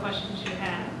think what questions you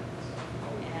have.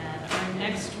 And our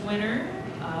next winner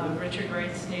of Richard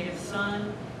Wright's Native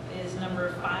Son is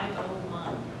number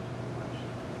 501.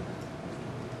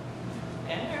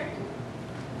 Eric.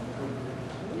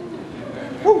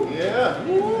 Yeah.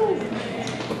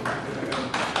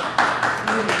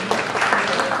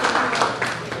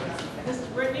 This is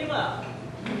Brittany Love.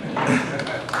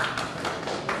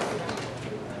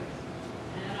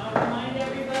 And I'll remind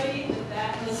everybody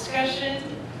that discussion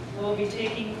will be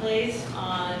taking place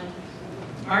on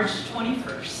March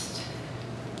 21st.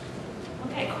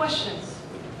 Okay, questions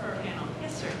for our panel?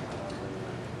 Yes, sir.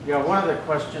 Yeah, one of the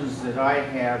questions that I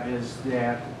have is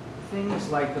that things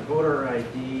like the voter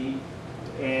ID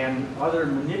and other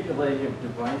manipulative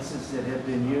devices that have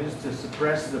been used to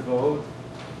suppress the vote,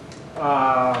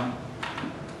 I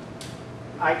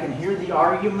can hear the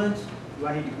argument. Do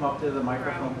I need to come up to the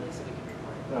microphone? Probably, so we can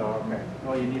record it. Oh, okay.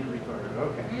 Oh, you need to record it.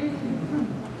 Okay.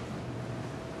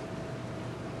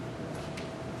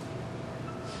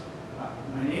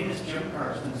 My name is Jim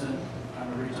Carstensen.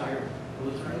 I'm a retired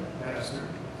Lutheran pastor.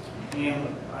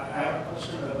 And I have a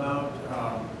question about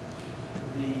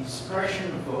the suppression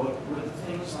of vote with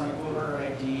things like voter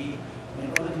ID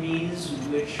and other means in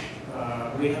which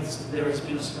there has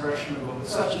been a suppression of vote,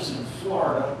 such as in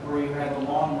Florida, where you had the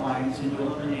long lines and you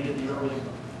eliminated the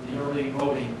early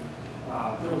voting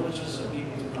privileges of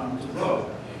people to come to vote.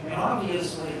 And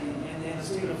obviously, in the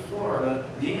state of Florida,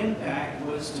 the impact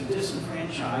was to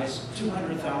disenfranchise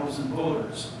 200,000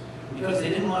 voters because they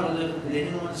didn't want to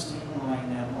stand in line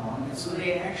that long, and so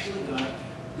they actually got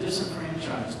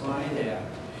disenfranchised by that.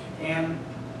 And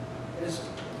as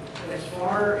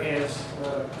far as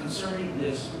concerning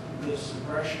this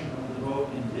suppression of the vote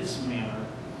in this manner,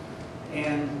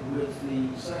 and with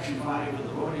the Section 5 of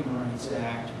the Voting Rights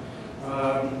Act,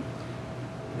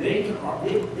 they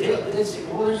say,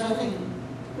 well, there's nothing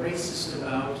racist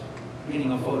about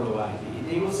getting a photo ID.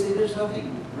 They will say there's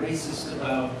nothing racist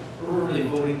about early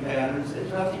voting patterns.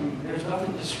 There's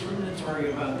nothing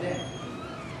discriminatory about that.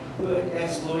 But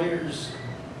as lawyers,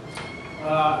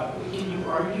 can you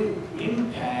argue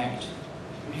impact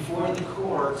before the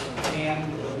court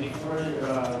and before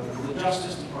the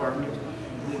Justice Department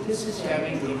that this is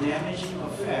having a damaging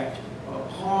effect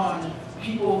upon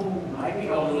people who might be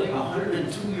elderly, a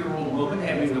 102-year-old woman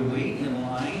having to wait in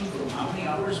line for how many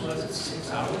hours was it?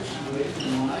 6 hours to wait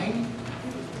in line?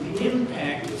 The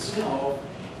impact itself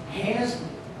has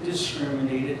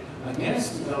discriminated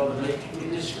against the elderly.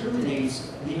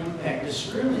 The impact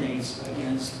discriminates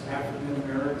against African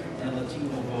American and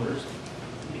Latino voters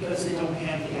because they don't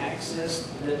have the access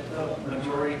that the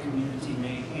majority community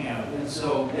may have. And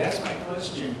so that's my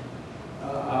question.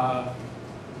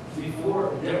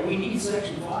 We need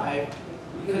Section 5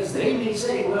 because they may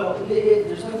say, well,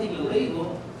 there's nothing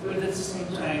illegal, but at the same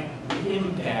time, the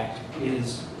impact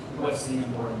is what's the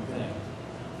important thing.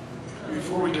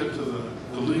 Before we get to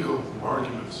the legal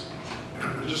arguments,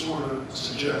 I just want to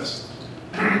suggest,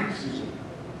 excuse me,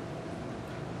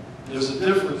 there's a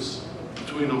difference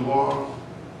between a law,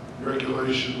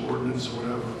 regulation, ordinance, or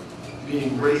whatever,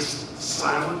 being race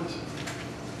silent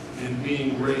and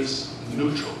being race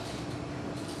neutral.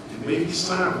 It may be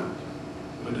silent,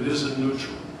 but it isn't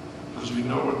neutral, because we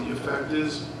know what the effect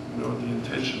is you know, the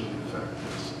intention of the effect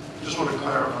is. Just want to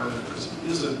clarify that because it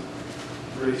isn't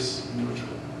race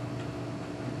neutral.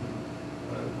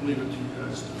 I'll leave it to you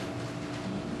guys to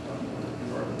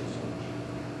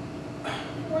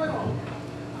Well,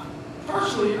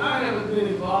 personally, I haven't been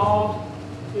involved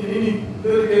in any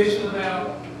litigation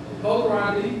about voter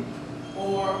ID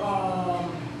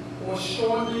or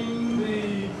shortening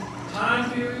the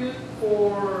time period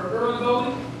for early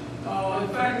voting. In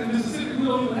fact, in Mississippi, we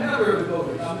don't even have early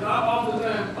voting. I mean, I've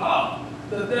oftentimes thought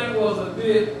that was a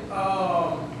bit,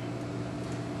 I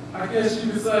guess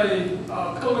you could say,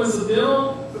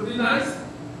 coincidental, to be nice,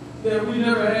 that we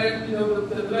never had, you know,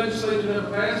 the legislature never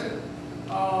passed it.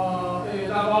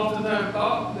 And I've oftentimes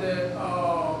thought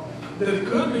that it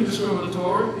could be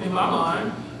discriminatory in my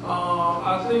mind.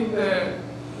 I think that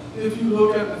if you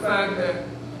look at the fact that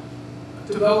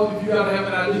to vote, if you got to have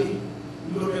an ID,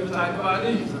 you look at the type of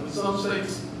IDs. I mean, some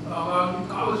states allow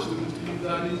college students to use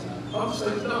IDs, other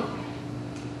states don't.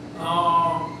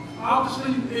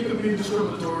 Obviously, it could be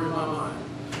discriminatory in my mind.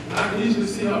 And I can easily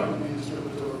see how it could be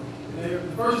discriminatory. And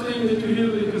the first thing that you hear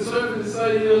the conservatives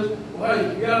say is, well,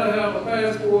 hey, you got to have a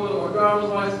passport or a driver's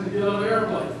license to get on an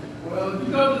airplane. Well, if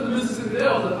you come to the Mississippi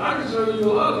Delta, I can show you a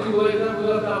lot of people that never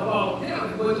left out of Baldwin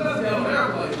County, but it does have an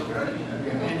airplane, okay?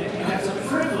 And it's a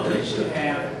privilege to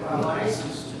have a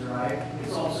license to drive.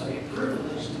 It's also a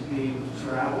privilege to be able to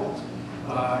travel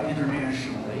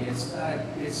internationally.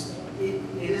 It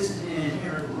isn't an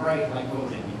inherent right like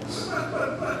voting is.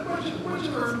 But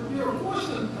your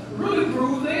question really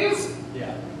proves the answer.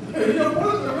 Yeah. Your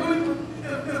question really,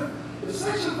 if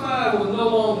Section 5 was no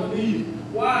longer needed,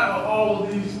 why are all of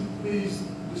these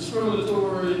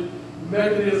discriminatory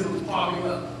mechanisms popping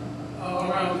up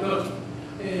around the country?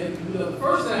 And you know, the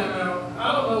first time out, I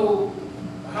don't know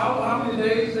how many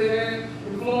days they had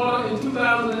in Florida in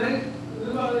 2008.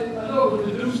 Anybody, I know it was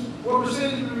reduced. What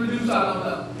percentage was reduced, I don't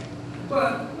know.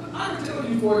 But I can tell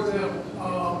you, for example,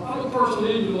 I'm a personal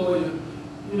injury lawyer,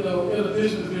 you know, in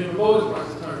addition to being a voting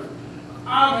rights attorney.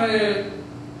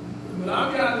 When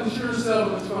I've gotten insurance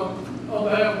settlements on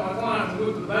behalf of my clients to go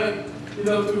to the bank, you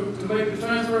know, to make the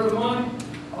transfer of the money,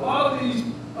 a lot of these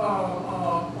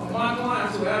my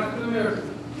clients who are African American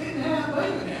didn't have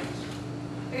bank accounts.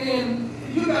 And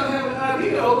you got to have an ID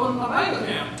to open a bank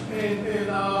account. And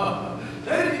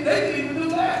they didn't even do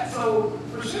that. So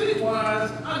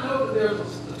percentage-wise, I know that there's a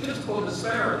statistical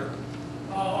disparity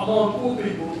among poor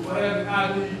people for having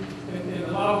ID and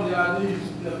a lot of the IDs,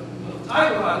 the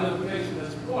type of identification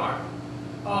that's required.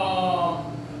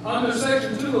 Under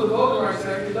Section 2 of the Voting Rights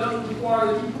Act, it doesn't require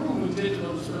that you prove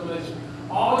intentional discrimination.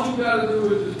 All you got to do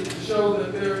is to show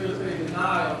that there is a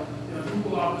denial and an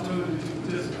equal opportunity to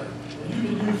participate. And you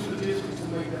can use statistics to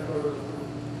make that further.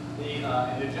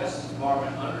 The Justice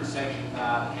Department under Section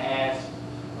 5 has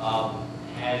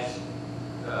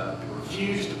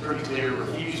refused to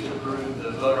approve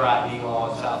the voter ID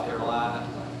law in South Carolina,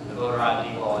 the voter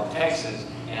ID law in Texas,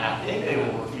 and I think they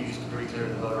will refuse to pre-clear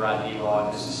the voter ID law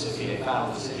in Mississippi. A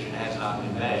final decision has not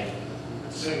been made,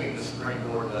 assuming the Supreme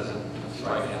Court doesn't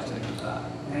strike down Section 5.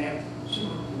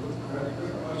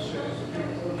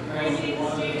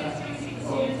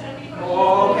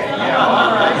 Oh, okay, yeah,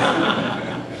 all right.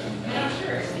 And I'm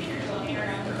sure speakers will hang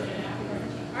around for a minute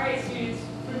afterwards. All right, students,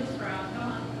 for this round, come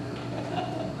on.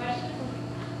 Questions?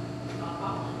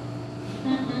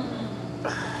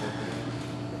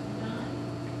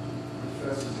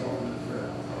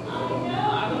 Oh, no,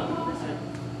 I don't know.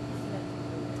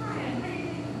 Brian, what do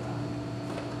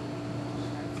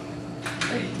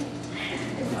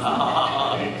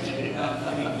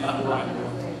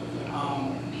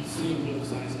you Senior political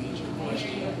science major.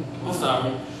 Question. I'm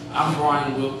sorry. I'm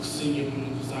Brian Wilkes, senior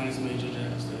political science major at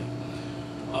Jackson State.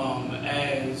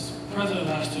 As president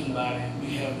of our student body,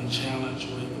 we have been challenged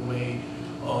with the way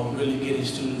of really getting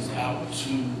students out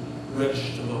to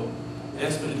register to vote.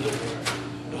 That's been a good part.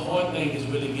 The hard thing is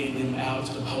really getting them out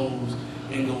to the polls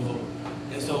and go vote.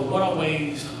 And so what are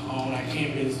ways on our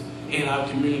campus, in our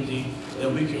community,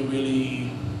 that we can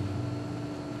really,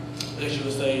 as you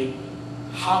would say,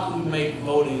 how can we make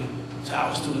voting to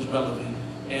our students relevant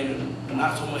and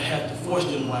not so much have to force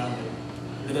them to wind up?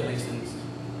 If that makes sense.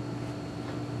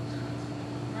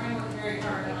 Brian worked very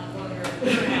hard on voter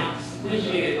turnouts. This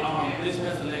year, this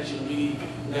past election, we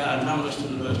got a number of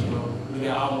students registered to vote. We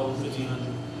got almost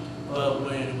 1,500. But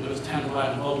when it was time to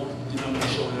write and vote, the number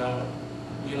showed it out.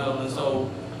 You know, and so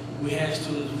we had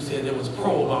students who said there was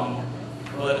pro-Obama,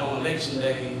 but on election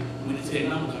day, we didn't see a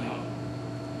number come out.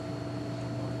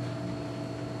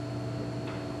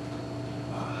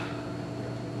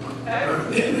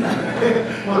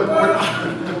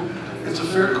 It's a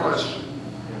fair question.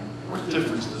 What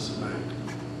difference does it make?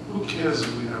 cares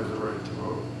if we have the right to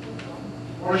vote?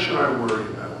 Why should I worry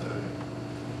about that?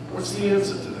 What's the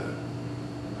answer to that?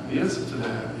 The answer to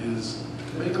that is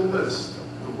make a list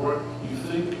of what you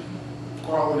think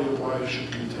quality of life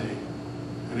should contain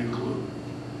and include.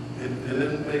 And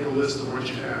then make a list of what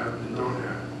you have and don't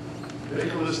have.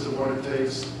 Make a list of what it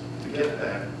takes to get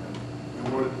that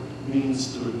and what it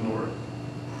means to ignore it.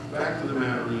 Fact of the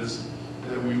matter is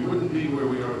that we wouldn't be where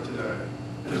we are today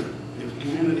if the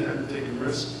community hadn't taken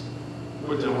risks,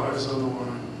 put their lives on the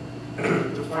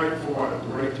line, to fight for what? The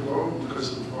right to vote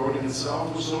because the voting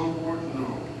itself was so important?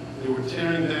 No. They were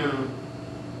tearing down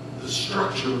the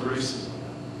structure of racism,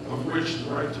 of which the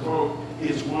right to vote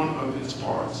is one of its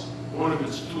parts, one of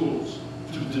its tools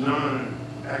to deny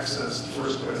access to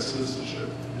first-class citizenship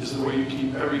is the way you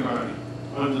keep everybody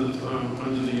under the thumb,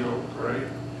 under the yoke, right?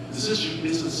 This issue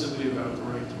isn't simply about the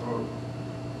right to vote.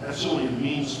 That's only a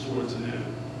means towards an end.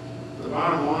 The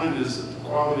bottom line is that the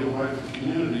quality of life of the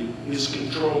community is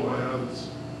controlled by others.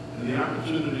 And the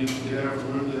opportunity to get out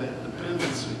from under that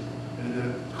dependency and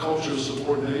that culture of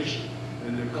subordination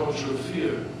and that culture of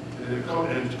fear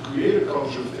and to create a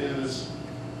culture of fairness,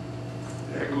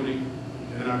 equity,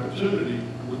 and opportunity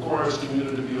requires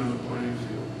community to be on the playing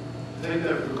field. To take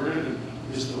that for granted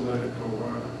is to let it go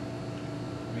by.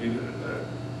 I mean,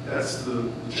 that's the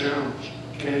challenge.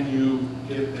 Can you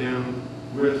get down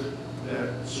with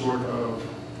that sort of,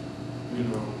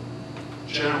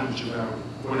 challenge about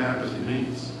what apathy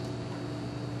means?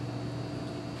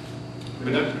 I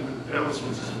mean, that was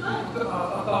what's I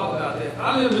thought about that.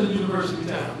 I live in the university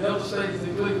town, Delta State is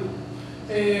in Cleveland.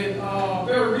 And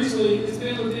very recently, it's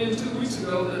been within 2 weeks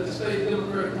ago that the state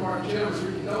Democratic Party chairman,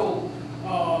 Ricky Cole,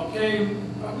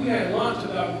 we had lunch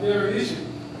about the very issue,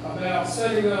 about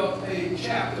setting up a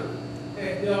chapter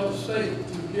at Delta State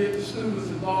to get the students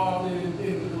involved in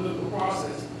the political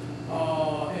process.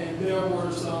 And there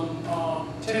were some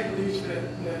techniques that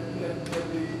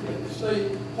the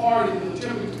state party is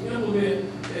attempting to implement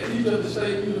at each of the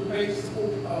state universities,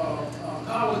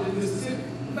 college in Mississippi.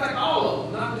 In fact, all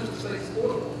of them, not just the state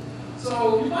support them. So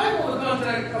you might want to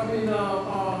contact,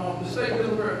 the state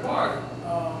Democratic Party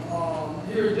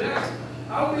here in Jackson.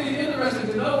 I would be interested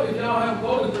to know if y'all have a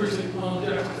voting precinct on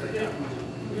Jackson State campus.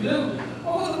 We do.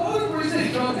 Oh, the voting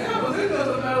precinct on campus, it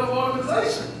doesn't matter of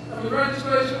organization.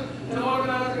 Registration and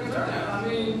organizing a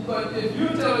turnout. But if you're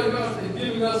telling us and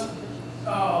giving us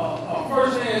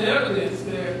first-hand evidence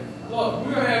that, look,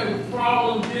 we're having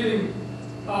problems getting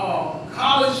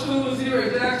college students here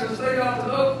at Jackson State off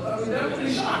the hook, that would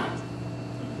be shocking.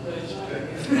 I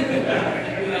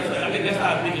think that's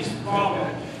our biggest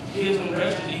problem. Kids on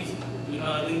register easy.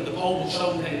 I think the poll will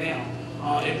show that now.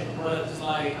 But it's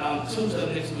like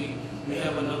Tuesday next week, we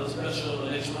have another special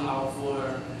election out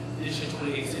for District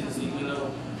 28 Tennessee,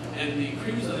 and the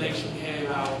previous election we had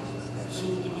about 2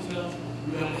 or 3 weeks ago,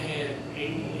 we only had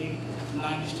 80,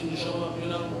 90 students show up,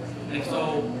 and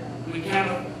so we kind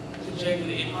of projected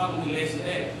it probably less than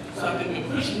that. So I think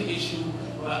we're pushing the issue,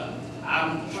 but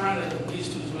I'm trying to get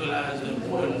students to realize the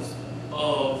importance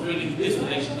of really this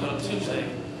election come Tuesday,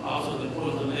 also the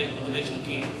importance of the election of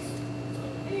Kansas.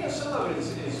 Yeah, some of it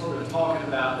is sort of talking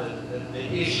about the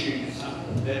issues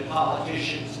that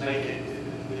politicians make it.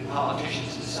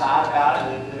 Politicians decide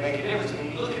about it and make a difference. When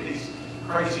you look at these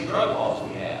crazy drug laws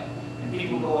we have, and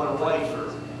people going away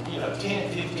for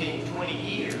 10, 15, 20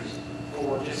 years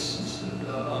for just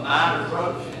a minor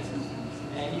drug offense.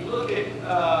 And you look at,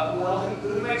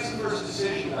 who makes the first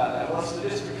decision about that? What's the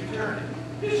district attorney?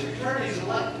 The district attorney is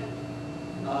elected.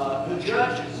 The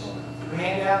judges who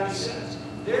hand out these sentences,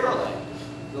 they're elected.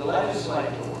 The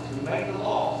legislators who make the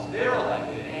laws, they're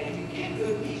elected. And if you get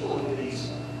good people into these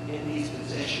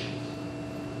positions,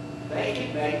 they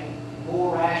can make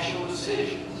more rational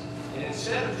decisions. And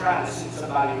instead of trying to send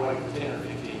somebody away for 10 or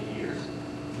 15 years,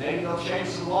 maybe they'll change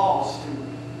some laws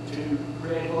to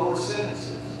create lower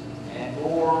sentences and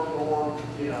more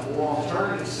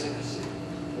alternative sentences,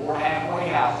 more halfway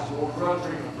houses, more drug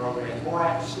treatment programs, more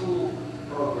after-school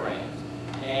programs.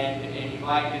 And you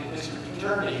might get a district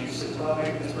attorney who says, well,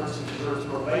 maybe this person deserves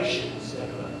probation instead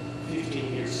of a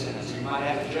 15-year sentence. You might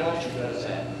have a judge who does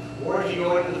that. Or if you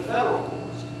go into the federal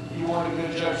courts, you want a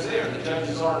good judge there. The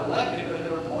judges aren't elected, but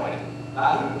they're appointed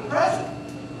by who? The president.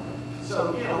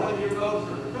 So, whether you're voting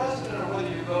for the president or whether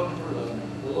you're voting for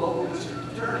the local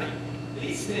district attorney,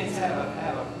 these things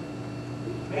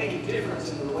make a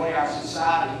difference in the way our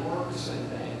society works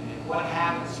and what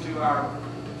happens to our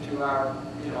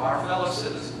fellow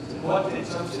citizens, and what in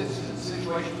some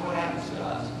situations what happens to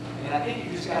us. And I think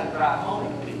you just got to drive home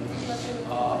to people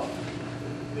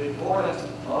the importance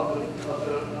of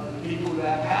the people who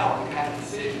have power, the kind of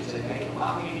decisions they make.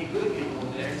 Why we need good people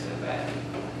in there instead of bad.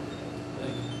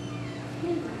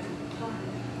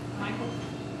 Michael?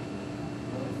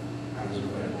 I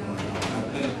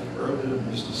think earlier,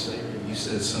 Mr. Sager, you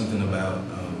said something about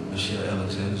Michelle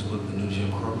Alexander's book, The New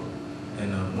Jim Crow.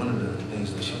 And one of the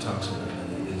things that she talks about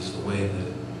is the way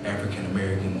that African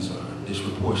Americans are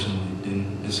disproportionately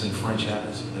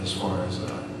disenfranchised as far as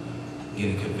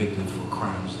getting convicted for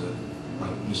crimes that,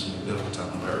 like Mr. Medgar was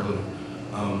talking about earlier.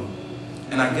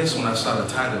 And I guess when I saw the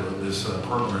title of this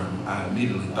program, I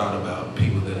immediately thought about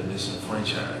people that are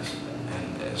disenfranchised,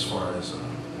 and as far as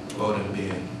voting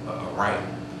being a right.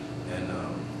 And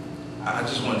I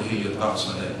just wanted to hear your thoughts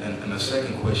on that. And the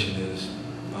second question is,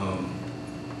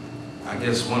 I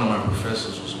guess one of my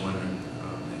professors was wondering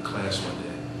in class one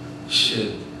day,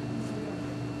 should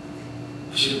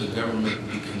the government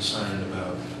be concerned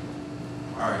about,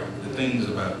 all right, the things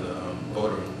about the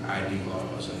voter ID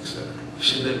laws and et cetera,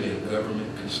 should that be a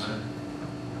government concern?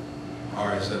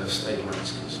 Or is that a state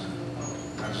rights concern?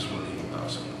 I just want to hear your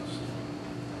thoughts on those.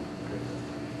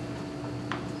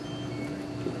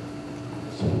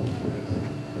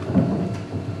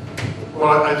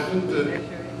 Well, I think that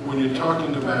when you're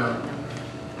talking about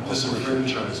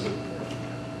disenfranchisement,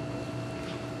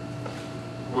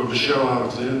 what Michelle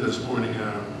Alexander is pointing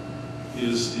out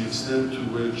is the extent to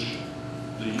which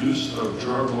the use of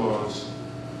drug laws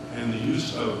and the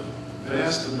use of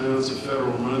vast amounts of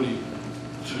federal money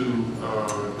to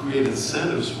create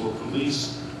incentives for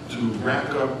police to rack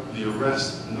up the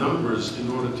arrest numbers in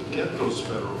order to get those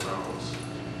federal dollars,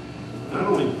 not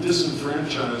only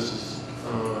disenfranchises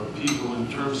people in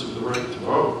terms of the right to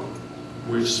vote,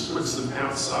 which puts them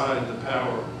outside the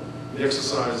power, the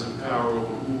exercise of power over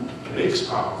who makes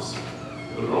policy,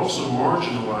 but it also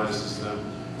marginalizes them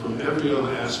from every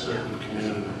other aspect of the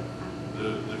community.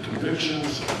 The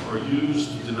convictions are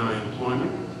used to deny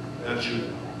employment. That's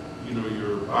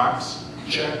your box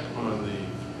check on the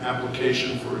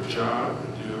application for a job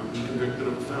if you have been convicted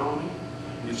of a felony.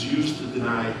 It's used to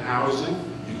deny housing.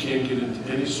 You can't get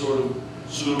into any sort of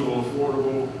suitable,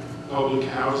 affordable public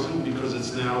housing because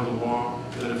it's now the law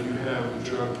that if you have a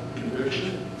drug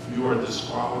conviction, you are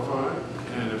disqualified.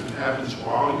 And if it happens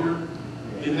while you're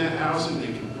in that housing, they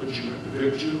can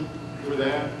evict you for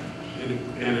that.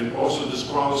 And it also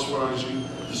disqualifies you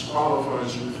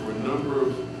for a number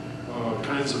of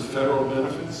kinds of federal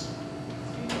benefits.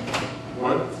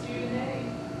 What? Student aid.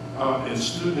 And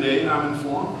student aid, I'm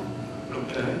informed.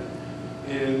 Okay.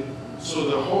 And so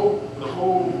the whole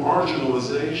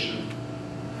marginalization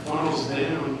funnels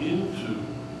down into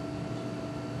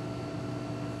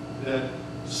that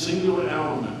singular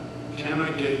element. Can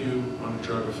I get you on a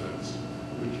drug offense?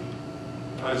 Which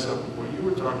ties up with what you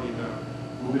were talking about.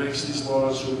 Who makes these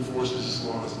laws, who enforces these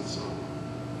laws, and so on.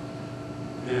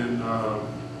 And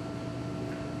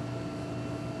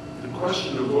the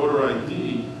question of voter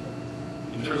ID,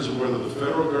 in terms of whether the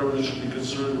federal government should be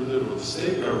concerned with it or the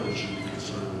state government should be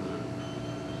concerned with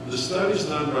it, the studies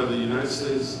done by the United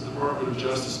States Department of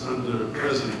Justice under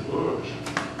President Bush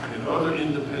and other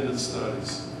independent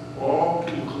studies all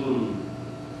conclude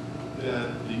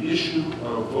that the issue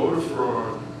of voter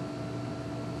fraud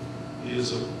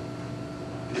is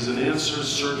an answer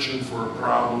searching for a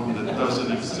problem that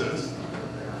doesn't exist.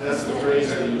 That's the phrase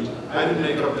they use. I didn't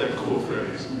make up that cool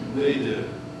phrase. They did.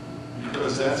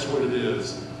 Because that's what it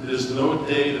is. There's no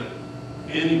data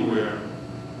anywhere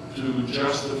to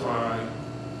justify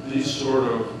these sort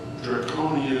of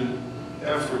draconian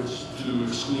efforts to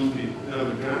exclude people. Now,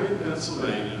 the guy in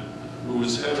Pennsylvania who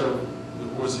was the head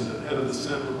of the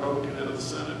Senate, Republican head of the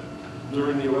Senate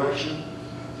during the election,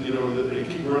 that they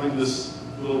keep running this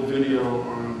little video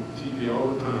on TV all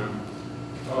the time.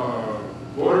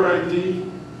 Voter ID,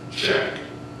 check.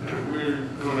 We're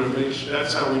going to make sure,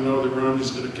 that's how we know the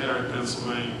Romney's going to carry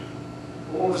Pennsylvania.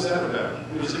 What was that about?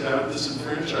 It was about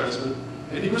disenfranchisement,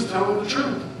 and he was telling the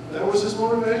truth. That was his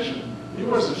motivation. He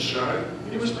wasn't shy.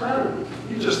 He was proud of it.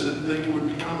 He just didn't think it would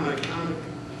become an iconic,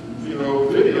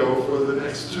 video for the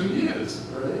next 2 years,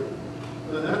 right?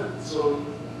 I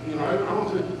don't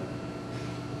think.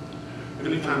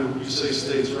 Anytime we say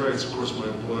states' rights, of course, my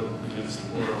blood begins to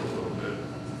boil a little bit.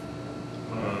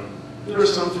 There are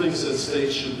some things that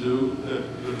states should do that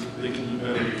they can do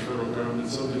better than the federal government.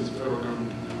 Some things the federal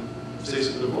government can do. States,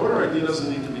 the voter ID doesn't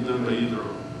need to be done by either of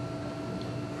them.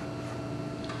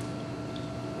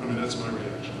 I mean, that's my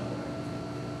reaction.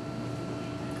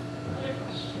 Other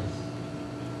questions?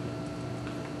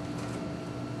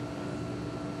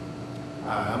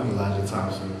 Hi, I'm Elijah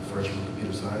Thompson, freshman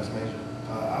computer science major.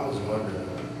 I was wondering,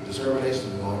 discrimination has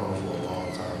been going on for a long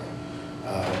time.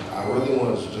 I really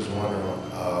was just wondering,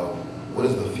 what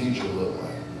does the future look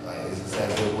like? Like, is it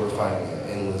as if we're fighting an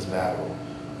endless battle?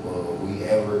 Will we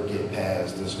ever get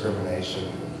past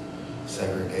discrimination,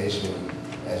 segregation?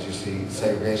 As you see,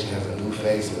 segregation has a new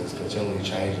face and it's continually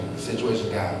changing. The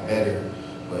situation got better,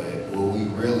 but will we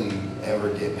really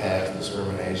ever get past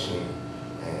discrimination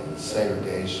and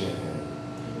segregation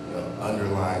and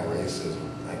underlying racism?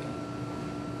 Thank you.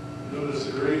 You know, there's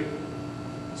a great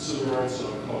civil rights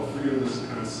song called Freedom is the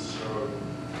Constant Struggle.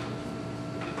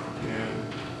 And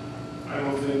I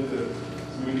don't think that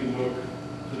we can look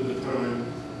to the time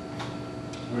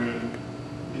when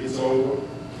it's over.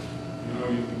 You know,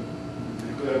 you can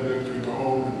declare victory, go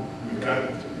home, and we've got it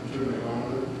to turn it on.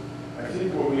 I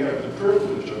think what we have the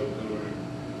privilege of doing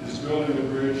is building a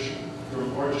bridge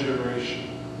from our generation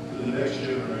to the next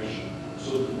generation,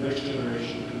 so that the next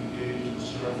generation can engage in the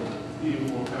struggle even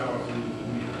more powerfully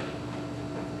than we have.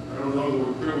 I don't know that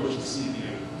we're privileged to see the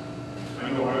end. I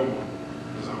know I won't,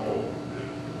 because I'm old.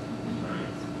 Right?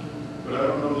 But I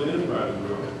don't know that anybody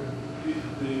will.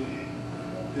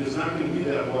 There's not going to be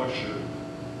that luxury.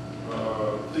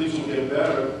 Things will get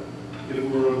better if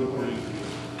we're on the playing field.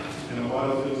 And a lot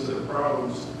of things that are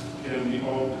problems can be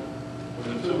altered. But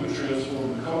until we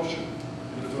transform the culture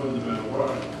in a fundamental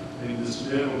way and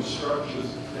dismantle the structures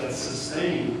that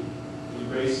sustain the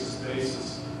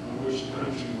basis on which the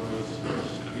country was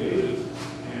created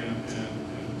and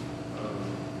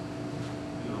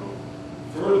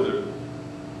further,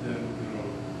 then,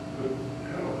 but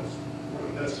hell,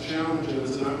 that's a challenge and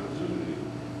it's an opportunity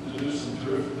to do some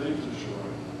terrific things in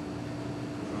short.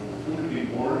 It wouldn't be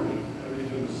boring and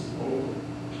everything is over.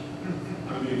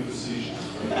 I'm being facetious.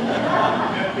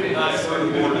 Nice word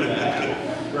more than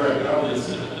that. Right,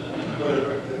 obviously. But,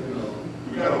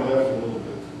 we gotta laugh a little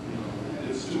bit.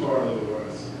 It's too hard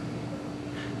otherwise.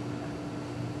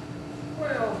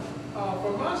 Well,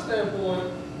 from my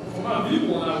standpoint, from my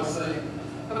viewpoint, I would say,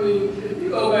 I mean, if you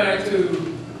go back to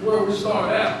where we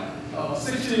started out,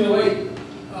 1608,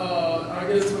 I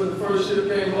guess when the first ship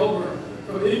came over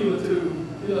from England to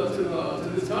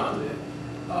this continent,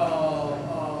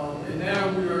 and now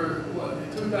we're, what, in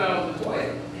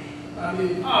 2012. I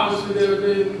mean, obviously there have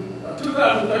been,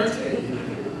 2013.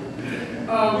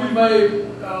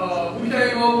 We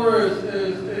came over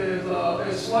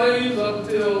as slaves up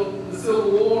until the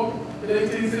Civil War in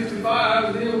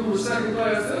 1865, and then we were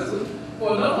second-class citizens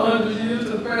for another 100 years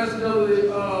to the passage of the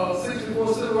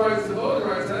 64 Civil Rights and Voting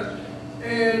Rights Act.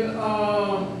 And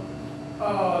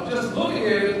just looking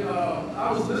at it,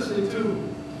 I was listening to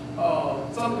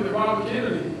something that Robert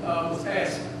Kennedy was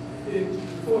asked.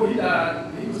 Before he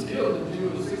died, he was killed in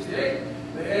June of '68.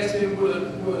 They asked him would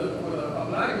a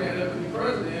black man ever be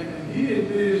president, and he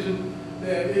envisioned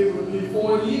that it would be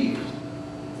 40 years.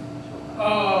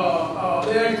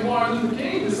 They asked Martin Luther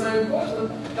King the same question.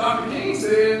 Dr. King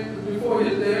said before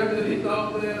his death that he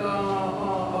thought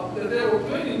that there were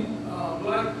plenty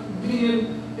black men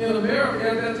in America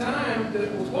at that time that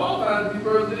was qualified to be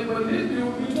president, but his view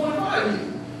would be 25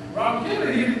 years. Robert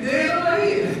Kennedy hit it dead on the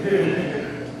head.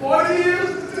 40 years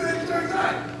to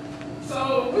exact. So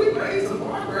we made some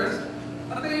progress.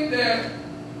 I think that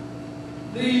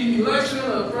the election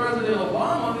of President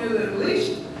Obama is at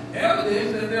least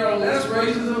evidence that there are less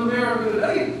races in America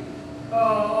today,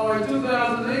 or in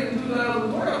 2008 and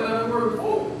 2012 than there were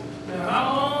before. Now, how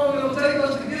long it'll take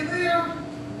us to get there?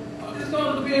 It's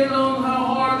going to depend on how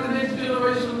hard the next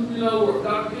generation, work.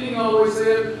 Dr. King always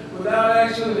said, without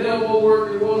action and elbow work,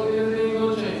 there wasn't anything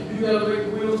going to change. You got to make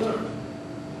the wheels turn.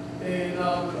 And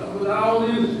with our own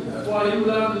energy. That's why he was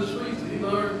out in the streets. He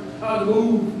learned how to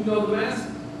move, the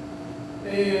masses.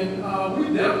 And we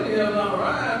definitely have not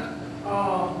arrived.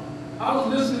 I was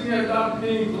listening at Dr.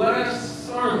 King's last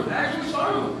sermon,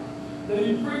 that he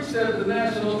preached at the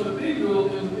National Cathedral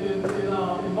in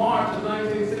March of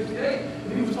 1968.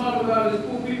 And he was talking about his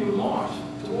Poor People's March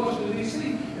to Washington, D.C.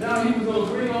 And now he was going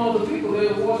to bring all the people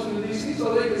there to Washington, D.C.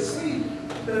 so they could see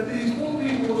that these poor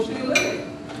people were still there.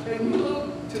 And you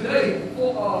look today,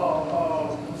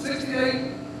 from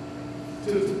 68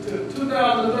 to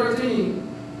 2013,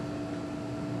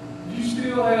 you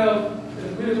still have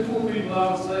as many poor people, I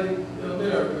would say, in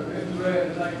America as you had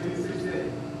in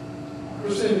 1968,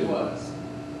 percentage-wise.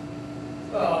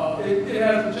 It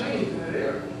hasn't changed in that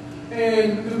area.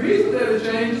 And the reason that it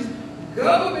changes,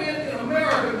 government in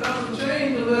America doesn't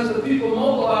change unless the people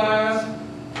mobilize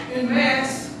in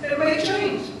mass and make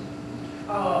change.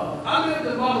 I lived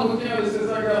in Baltimore County since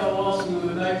I got out of law school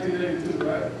in 1982,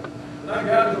 right? And I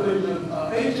got to Cleveland.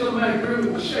 H.L.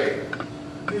 McGrimmon was shared.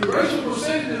 The racial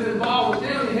percentages in Baltimore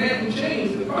County hadn't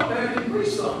changed. They probably had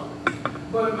increased some.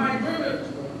 But McGrimmon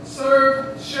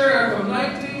served sheriff from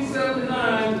 1970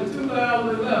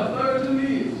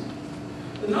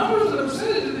 the numbers and the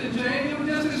percentages didn't change. It was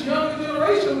just this younger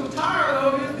generation was tired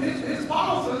of his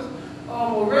policies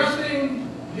of arresting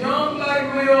young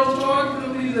black males, charging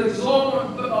them these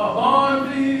exorbitant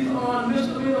bond fees on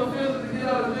misdemeanor offenses to get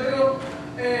out of jail,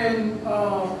 and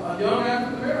a young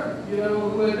African American,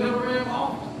 who had never ran for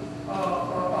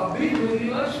office, beaten in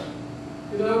the election.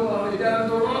 He got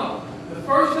into a runoff. The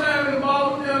first time in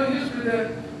Baldwin County history that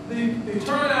the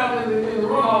turnout in the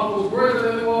runoff was greater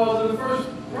than it was in the first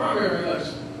primary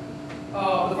election.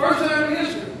 The first time in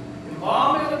history,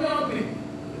 involvement of young people,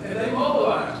 and they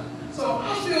mobilized. So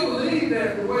I still believe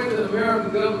that the way that the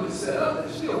American government is set up,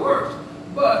 it still works.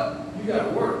 But you got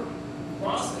to work. The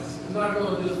process is not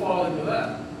going to just fall in your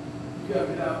lap. You got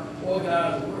to get out,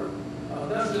 organize, and work.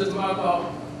 That's just my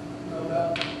thought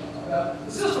about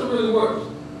the system really works.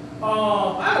 I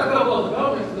had a couple of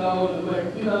comments that I wanted to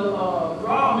make.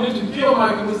 Rob mentioned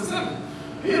Kilmichael, Mississippi.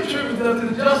 He attributes that to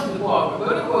the Justice Department,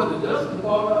 but it wasn't the Justice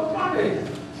Department, that was my case.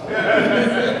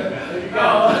 There you go.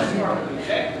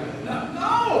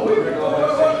 No, we're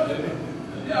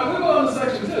going to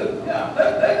section 2. Yeah,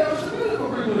 they never submitted for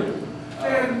pre-clearance.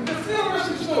 And it's an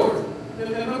interesting story.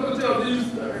 And I'm going to tell these,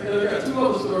 I got 2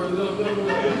 other stories that I'm going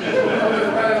to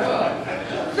pass up.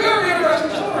 Very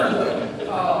interesting story,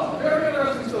 though. Very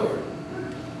interesting story.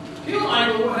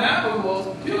 Kilmichael, what happened was,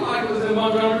 Kilmichael was in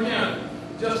Montgomery County,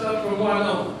 just up from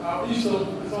Winona, east of,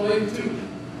 it's on 82,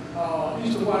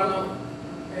 east of Winona.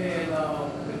 And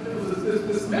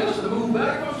this minister moved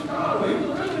back from Chicago. He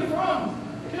was originally from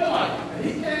Kilmichael. And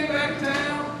he came back to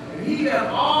town, and he had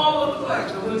all of the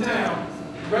blacks that was in town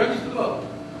registered to vote.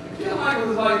 Kilmichael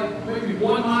was like maybe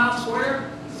 1 mile square.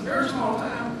 It's a very small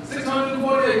town,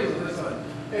 640 acres, as they say.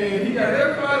 And he got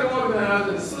everybody organized,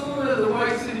 and as soon as the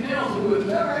white city council, who had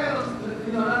never had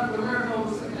African American on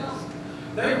the city council,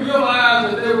 they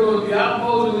realized that they were going to be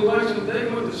outvoted in the election. They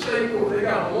went to state court. They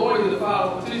got a lawyer to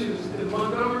file petitions in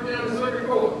Montgomery County Circuit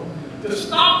Court to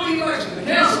stop the election, to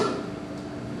cancel it.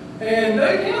 And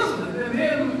they canceled it. And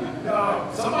then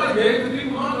somebody gave the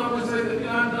people my number and said that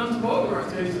I'd done some voting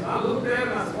rights cases. And I looked at it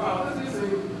and I said, wow, this is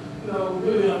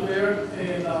really unfair.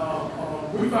 And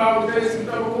we filed the case in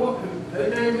federal court, and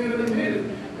they came in and admitted.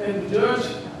 And the judge,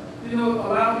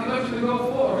 allowed the election to go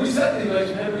forward, reset the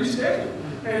election, and reschedule.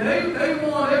 And they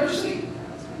won every seat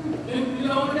in the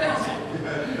council.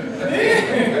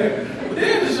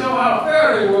 Then to show how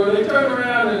fair they were, they turned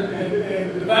around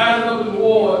and divided up in the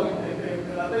ward,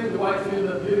 and I think the whites ended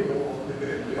up getting the ward.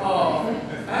 I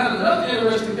had another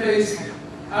interesting case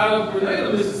out of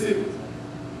Grenada, Mississippi.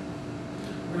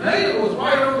 Grenada was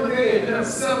right over the edge. It had a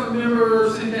 7-member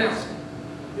city council.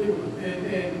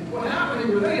 And what happened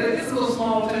in Grenada, it's a little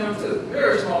small town too,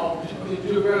 very small,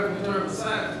 geographically in terms of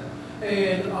size.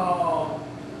 And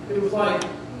it was like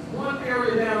one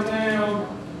area downtown,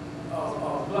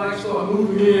 blacks started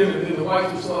moving in, and then the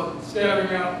whites would start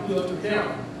scattering out, to the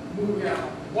county, moving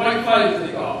out. White flight, as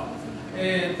they call it.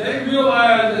 And they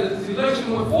realized that as the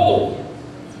election went forward,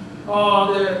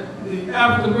 that the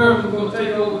African Americans were going to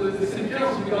take over the city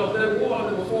council because that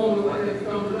ward that was formed had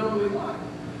become predominantly white.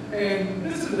 And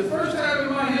this is the first time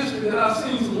in my history that I've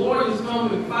seen some lawyers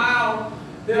come and file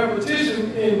their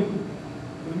petition in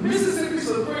the Mississippi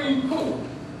Supreme Court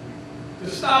to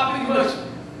stop the election.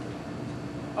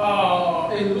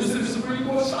 And the Mississippi Supreme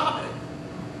Court stopped it.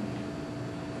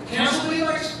 Canceled the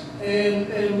election.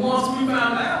 And once we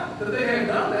found out that they had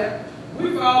done that,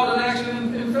 we filed an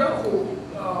action in federal court,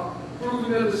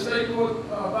 proving that the state court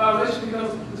violation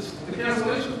because of the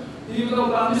cancellation, even though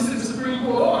the Mississippi Supreme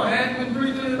Court order hadn't been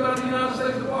pre-cleared by the United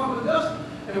States Department of Justice.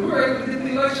 And we were able to get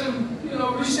the election,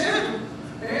 rescheduled.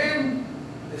 And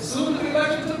as soon as the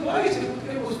election took place,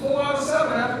 it was 4 out of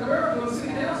 7 African Americans on the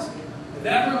city council. And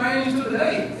that remains to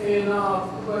today. And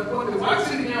but what the white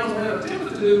city council had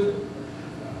attempted to do,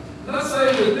 let's say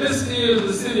that this is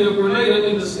the city of Grenada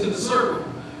in the circle,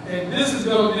 and this is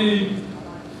going to be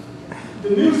the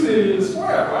new city in the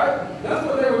square, right? That's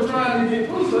what they were trying to get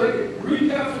through, so they could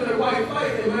recapture their white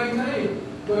fight and maintain.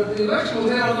 But the election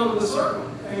was held under the circle,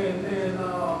 and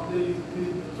the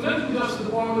Clinton Justice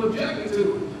Department objected to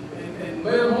it, and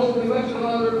made them hold the election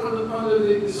under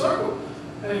the circle.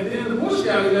 And then the Bush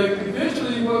got elected.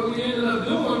 Eventually, what we ended up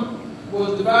doing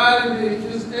was dividing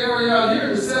this area out here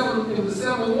into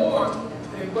 7 wards.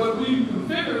 But we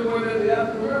configured the way that the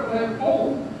African American had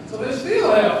 4. So they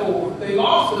still have 4. They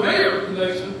lost the mayor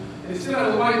election, and they still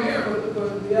have a white mayor,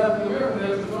 but the African American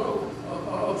has control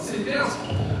of the city council.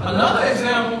 Another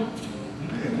example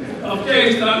of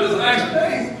case, now this is an actual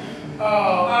case,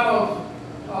 out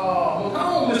of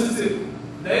Macomb, Mississippi.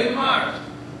 David Myers.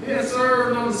 He had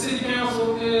served on the city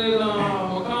council in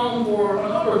Macomb for a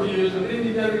number of years, and then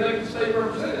he got elected state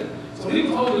representative. So So he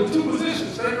was holding two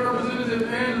positions, state representative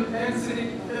and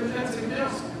city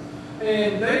council.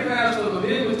 And they passed an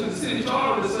amendment to the city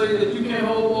charter to say that you can't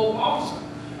hold both offices.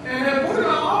 And had put it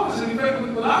on office, and in fact,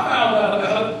 when I found out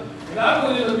about it, and I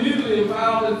went in immediately and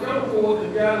filed in federal court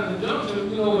and got an injunction,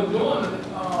 you know, and joined it,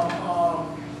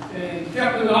 and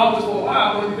kept it in office for a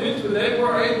while, but eventually they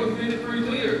were able to get it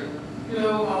pre-cleared, you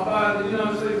know, by the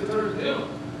United States Attorney General.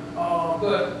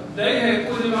 But they had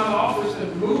put him out of office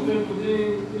and moved him from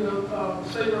being, you know,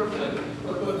 state representative.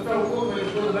 But the federal court made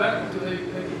him put him back until they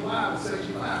complied with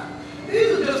Section 5.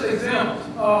 These are just examples.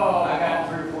 I got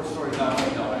 3 or 4 stories on it.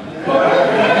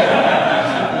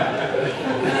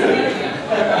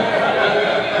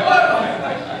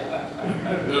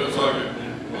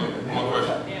 One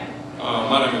question.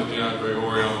 My name is DeAndre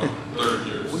Ori. I'm a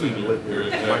third-year senior here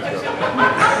at Jackson.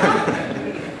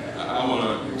 I want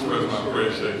to express my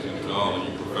appreciation to all of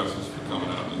you professors for coming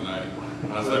out tonight.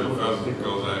 And I say professors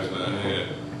because actually I had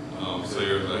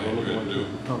Sayers I had you do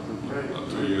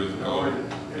 2 years ago.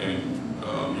 And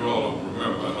you all don't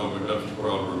remember, I know you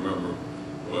probably remember,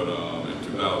 but in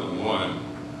 2001,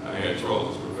 I had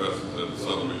Charles as professors at the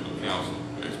Southern Regional Council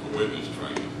Expert Witness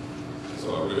Training. So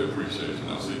I really appreciate it, and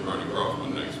I'll see Bernie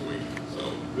Crawford next week. So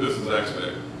this is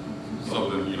actually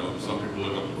something, you know, some people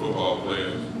look up to football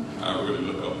players. I really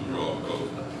look up to you all because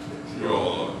you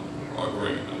all are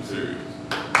great. I'm serious.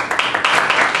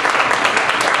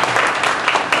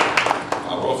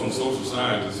 I brought some social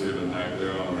scientists here tonight.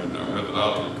 They're in our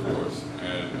methodology course.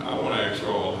 And I want to ask you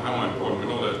all how important, we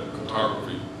know that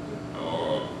cartography,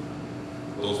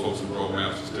 those folks who draw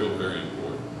maps is still very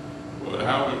important. But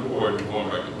how important, going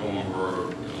back to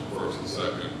Thornburg, you know, first and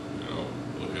second, you know,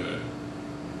 looking at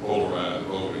polarized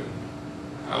voting,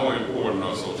 how important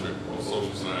are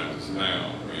social scientists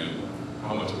now, and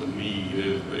how much of a need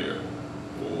is there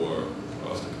for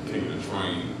us to continue to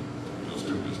train, you know,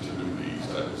 students to do these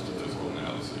type of statistical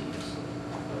analyses?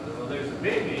 Well, there's a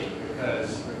big need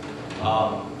because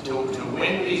to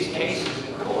win these cases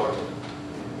in court,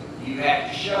 you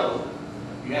have to show,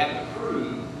 you have to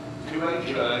prove to a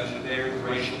judge that there's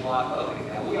racial block voting.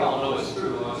 Now, we all know it's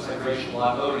true. When I say racial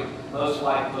block voting, most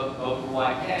white vote for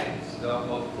white candidates, don't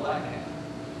vote for black candidates.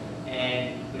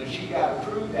 But you've got to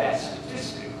prove that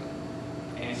statistically.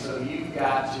 And so you've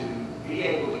got to be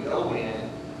able to go in,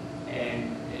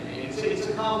 and it's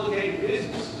a complicated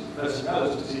business, as the professor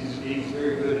knows, because he's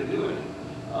very good at doing it.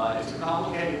 It's a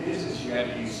complicated business. You have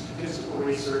to use statistical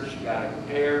research. You've got to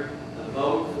compare the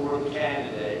vote for the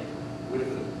candidate with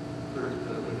the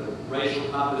racial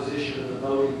composition of the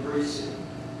voting precinct.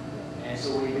 And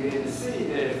so we begin to see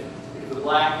that if the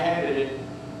black candidate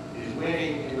is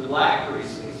winning in the black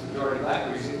precincts, majority black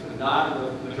precincts, but not in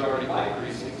the majority white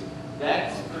precincts,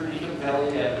 that's pretty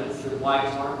compelling evidence that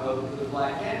whites aren't voting for the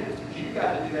black candidate. But you've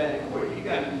got to do that in court. You've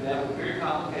got to do that with very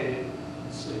complicated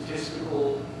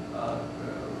statistical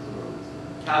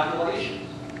calculations.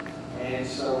 And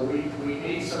so we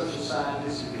need social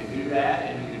scientists who can do that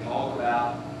and who can talk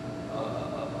about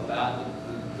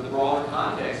the broader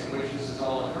context in which this is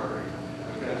all occurring.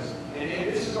 Because, and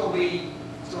this is going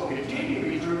to continue to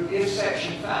be true if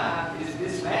Section 5 is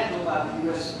dismantled by the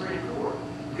U.S. Supreme Court.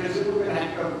 Because then we're going to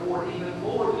have to go to court even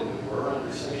more than we were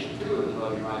under Section 2 of the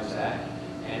Voting Rights Act.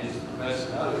 And as the professor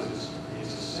knows,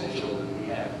 it's essential that we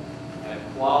have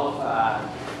qualified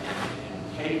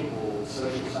and capable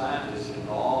social scientists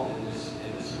involved in this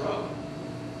road.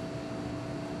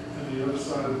 And the other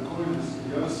side of the coin is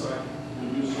the other side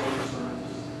will use social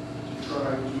scientists to try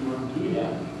to undo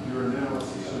your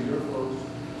analysis. So your folks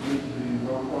need to be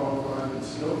well qualified and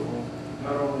skillful,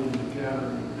 not only in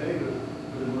gathering data,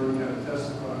 but in learning how to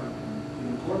testify in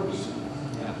the court proceedings.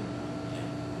 Yeah.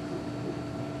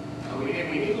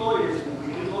 We need lawyers. We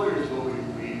need lawyers, but we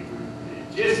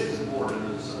just as important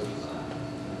as social science.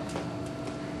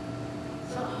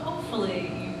 So hopefully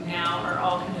you now are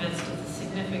all convinced of the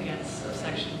significance of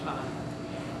Section 5.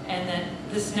 And that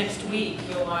this next week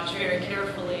you'll watch very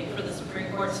carefully for the Supreme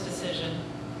Court's decision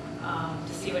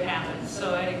to see what happens.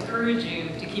 So I'd encourage you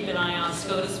to keep an eye on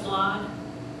SCOTUS blog,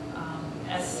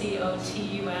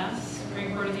 SCOTUS,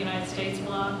 Supreme Court of the United States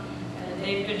blog, and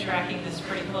they've been tracking this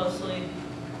pretty closely.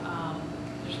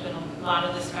 There's been a lot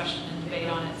of discussion and debate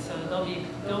on it, so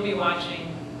they'll be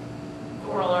watching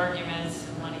oral arguments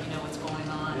and letting you know what's going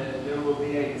on. There will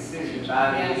be a decision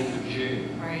by the end of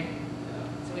June. Right.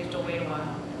 So we have to wait a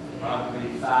while. Probably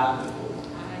 5 to 4.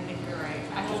 I think you're right.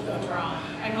 I hope we're wrong.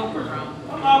 I hope we're wrong.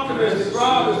 I'm optimistic.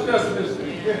 Rob is pessimistic.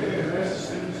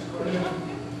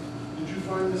 Did you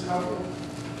find this helpful?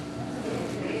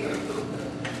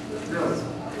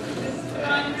 The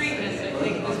concreteness, I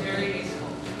think, was very useful.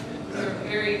 They're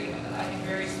very, I think,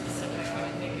 very specific. I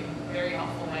think very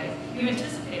You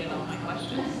anticipated all my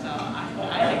questions, so I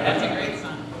think that's a great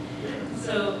sign.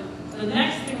 So the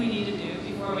next thing we need to do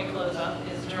before we close up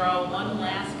is draw one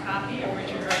last copy of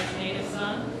Richard Wright's Native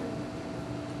Son.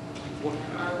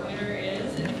 Our winner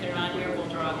is, and if they're not here, we'll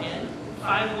draw again,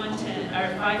 510,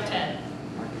 or 510.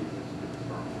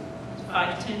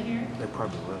 510 here? They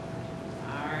probably will.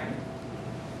 All right.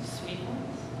 Sweet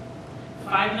ones.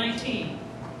 519.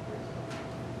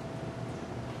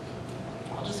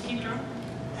 I'll just keep drawing.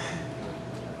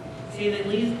 See, they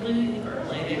leave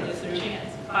early, they lose their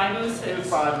chance. 506.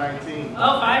 519.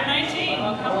 Oh, 519.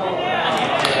 Well, come on down.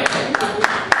 Yeah.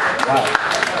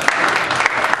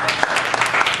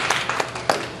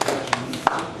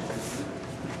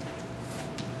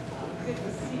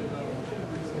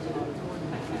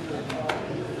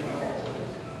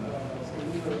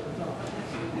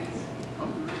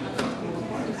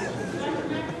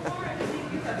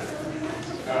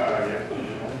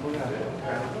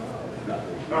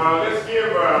 Let's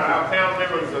give our panel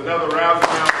members another round of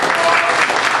applause.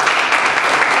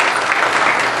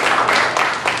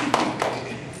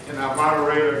 And our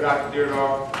moderator, Dr.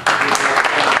 Deardoff.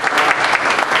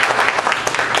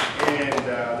 And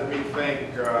let me thank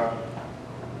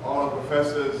all the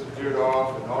professors, Deardoff,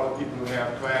 and all the people who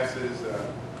have classes.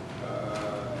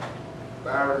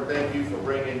 Byron, thank you for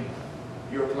bringing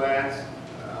your class,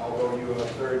 although you are a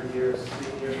third year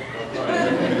senior.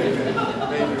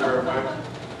 Thank you very much.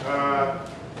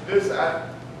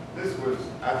 This was,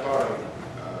 I thought,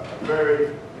 a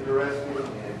very interesting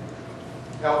and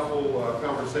helpful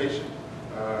conversation,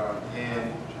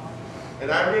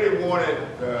 and I really wanted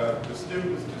the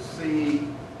students to see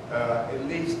at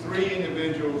least 3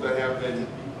 individuals that have been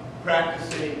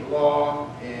practicing law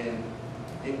and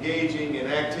engaging in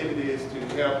activities to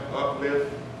help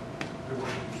uplift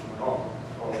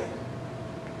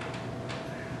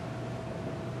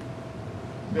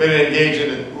been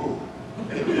engaging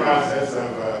in the process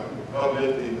of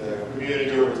uplifting the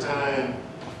community over time,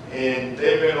 and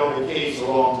they've been on the case a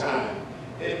long time.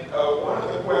 And one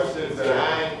of the questions that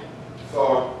I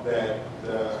thought that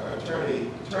Attorney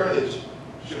Turlidge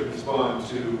should respond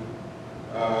to,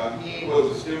 he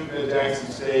was a student at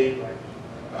Jackson State,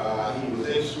 he was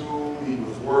in school, he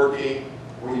was working.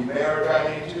 Were you married by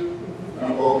then too?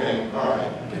 Okay, all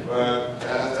right, but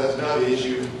that's not the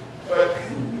issue.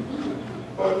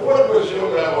 But what was your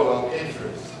level of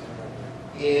interest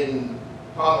in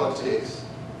politics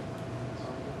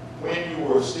when you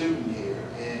were a student here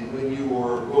and when you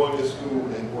were going to school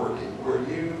and working?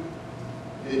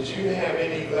 Did you have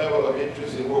any level of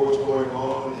interest in what was going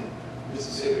on in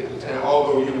Mississippi at the time,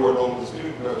 although you weren't only a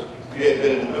student because you had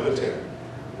been in the military?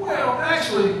 Well,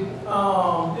 actually,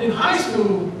 in high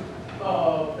school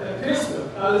at Princeton,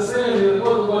 I was saying there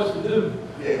wasn't much to do.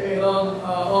 Yeah. And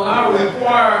on our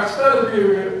required study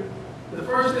period, the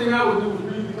first thing I would do was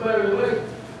read the Clarion Ledger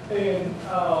and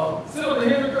sit on the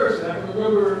Henry Gerson. I can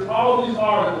remember all these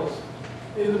articles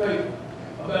in the paper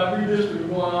about redistricting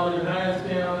going on in Hines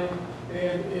County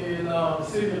and in the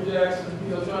city of Jackson,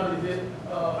 trying to get,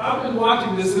 I've been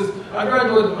watching this since, I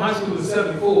graduated from high school in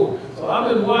 '74, so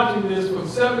I've been watching this from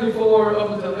 '74 up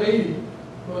until '80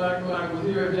 when I was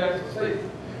here at Jackson State,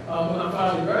 when I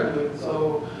finally graduated.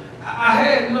 So I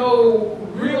had no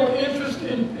real interest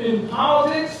in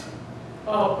politics.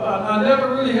 I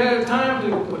never really had time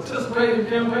to participate in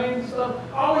campaigns and stuff.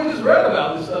 I always just read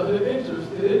about this stuff.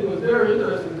 It was very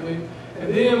interesting to me.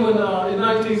 And then when in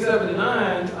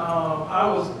 1979, I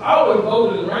always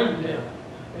voted in Rankin County.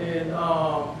 And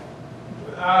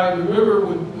I remember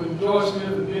when George Smith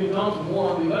and Benny Thompson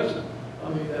won the election,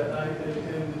 that night,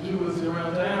 and the Jews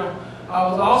around town. I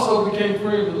also became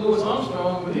friends with Louis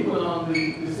Armstrong when he went on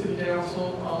the city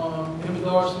council, him and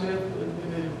George Smith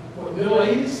in the middle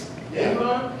 80s.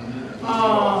 Yeah.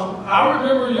 I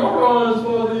remember your runs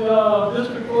for the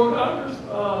District 4 Congress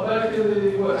back in the,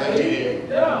 80s?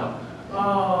 Yeah.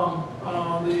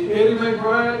 The Eddie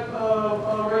McBride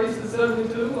race in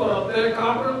 '72, Thad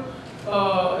Cochran,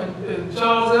 and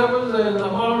Charles Evans and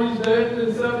Maurice Denton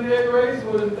in '78 race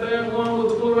when Thad won with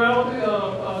the plurality.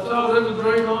 Charles Evans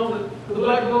drained all the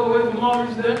black vote away from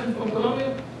Maurice Denton from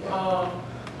Columbia. I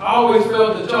always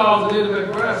felt that Charles and Eddie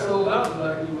McBride sold out the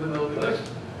black people in those elections.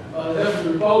 That's the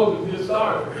Republicans get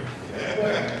started.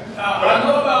 I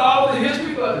know about all the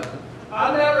history, but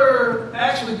I never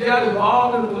actually got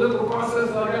involved in the political process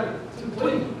until I got to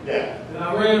Cleveland. Yeah. And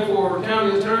I ran for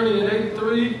county attorney in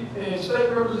 '83 and state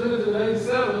representative in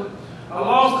 '87. I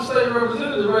lost the state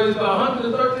representative race by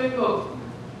 113 votes.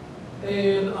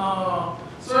 And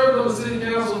served on the city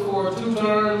council for 2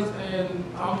 terms, and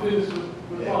I'm finished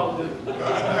with politics.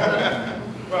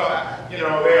 Well,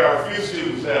 there are a few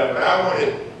students there, but I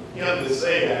wanted, him to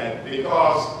say that,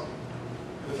 because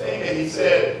the thing that he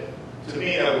said to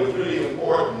me that was really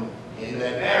important in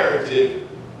that narrative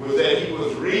was that he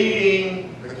was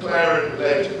reading the Claret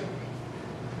Ledger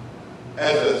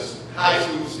as a high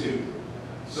school student.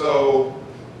 So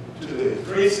to the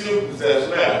 3 students that's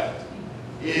left,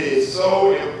 it is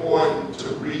so important to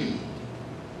read.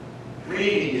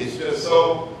 Reading is just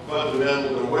so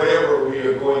fundamental to whatever we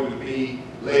are going to be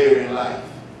later in life.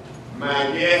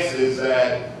 My guess is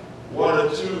that 1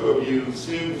 or 2 of you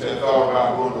students have thought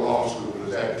about going to law school.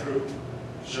 Is that true?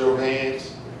 Show of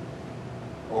hands.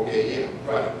 Okay,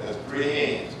 yeah, right. That's 3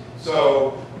 hands.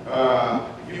 So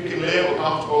you can live a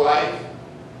comfortable life.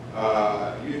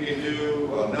 You can do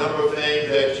a number of things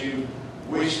that you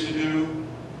wish to do,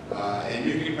 and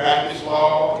you can practice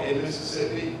law in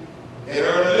Mississippi and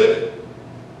earn a living.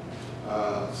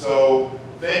 So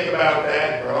think about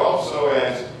that, but also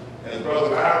as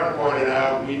Brother Byron pointed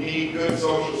out, we need good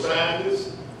social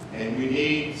scientists, and we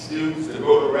need students to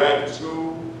go to graduate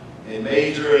school and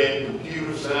major in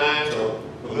computer science or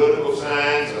political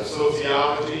science or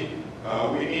sociology.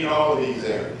 We need all of these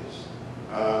areas.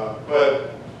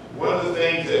 But one of the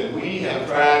things that we have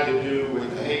tried to do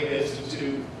with the Haven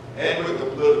Institute and with the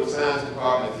Political Science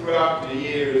Department throughout the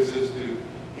years is to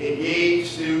engage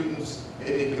students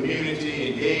in the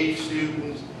community, engage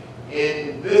students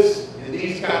in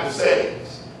these kind of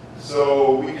settings,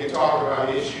 so we can talk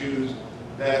about issues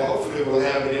that hopefully will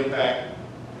have an impact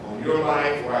on your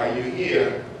life while you're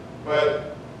here.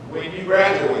 But when you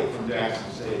graduate from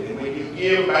Jackson State, and when you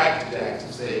give back to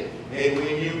Jackson State, and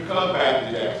when you come back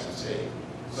to Jackson State.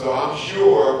 So I'm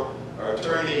sure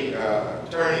Attorney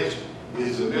Turnage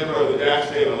is a member of the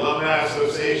Jackson State Alumni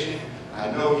Association.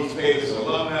 I know he's paid his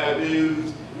alumni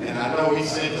dues, and I know he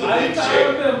sends a big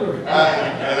check.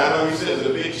 And I know he sends a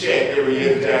big check every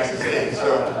year to Jackson State.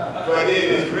 So, but it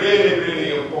is really,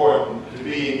 really important to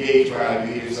be engaged while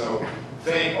you're here. So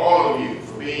thank all of you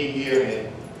for being here,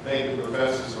 and thank the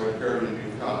professors for encouraging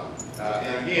you to come.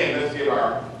 And again, let's give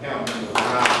our council members a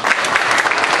round.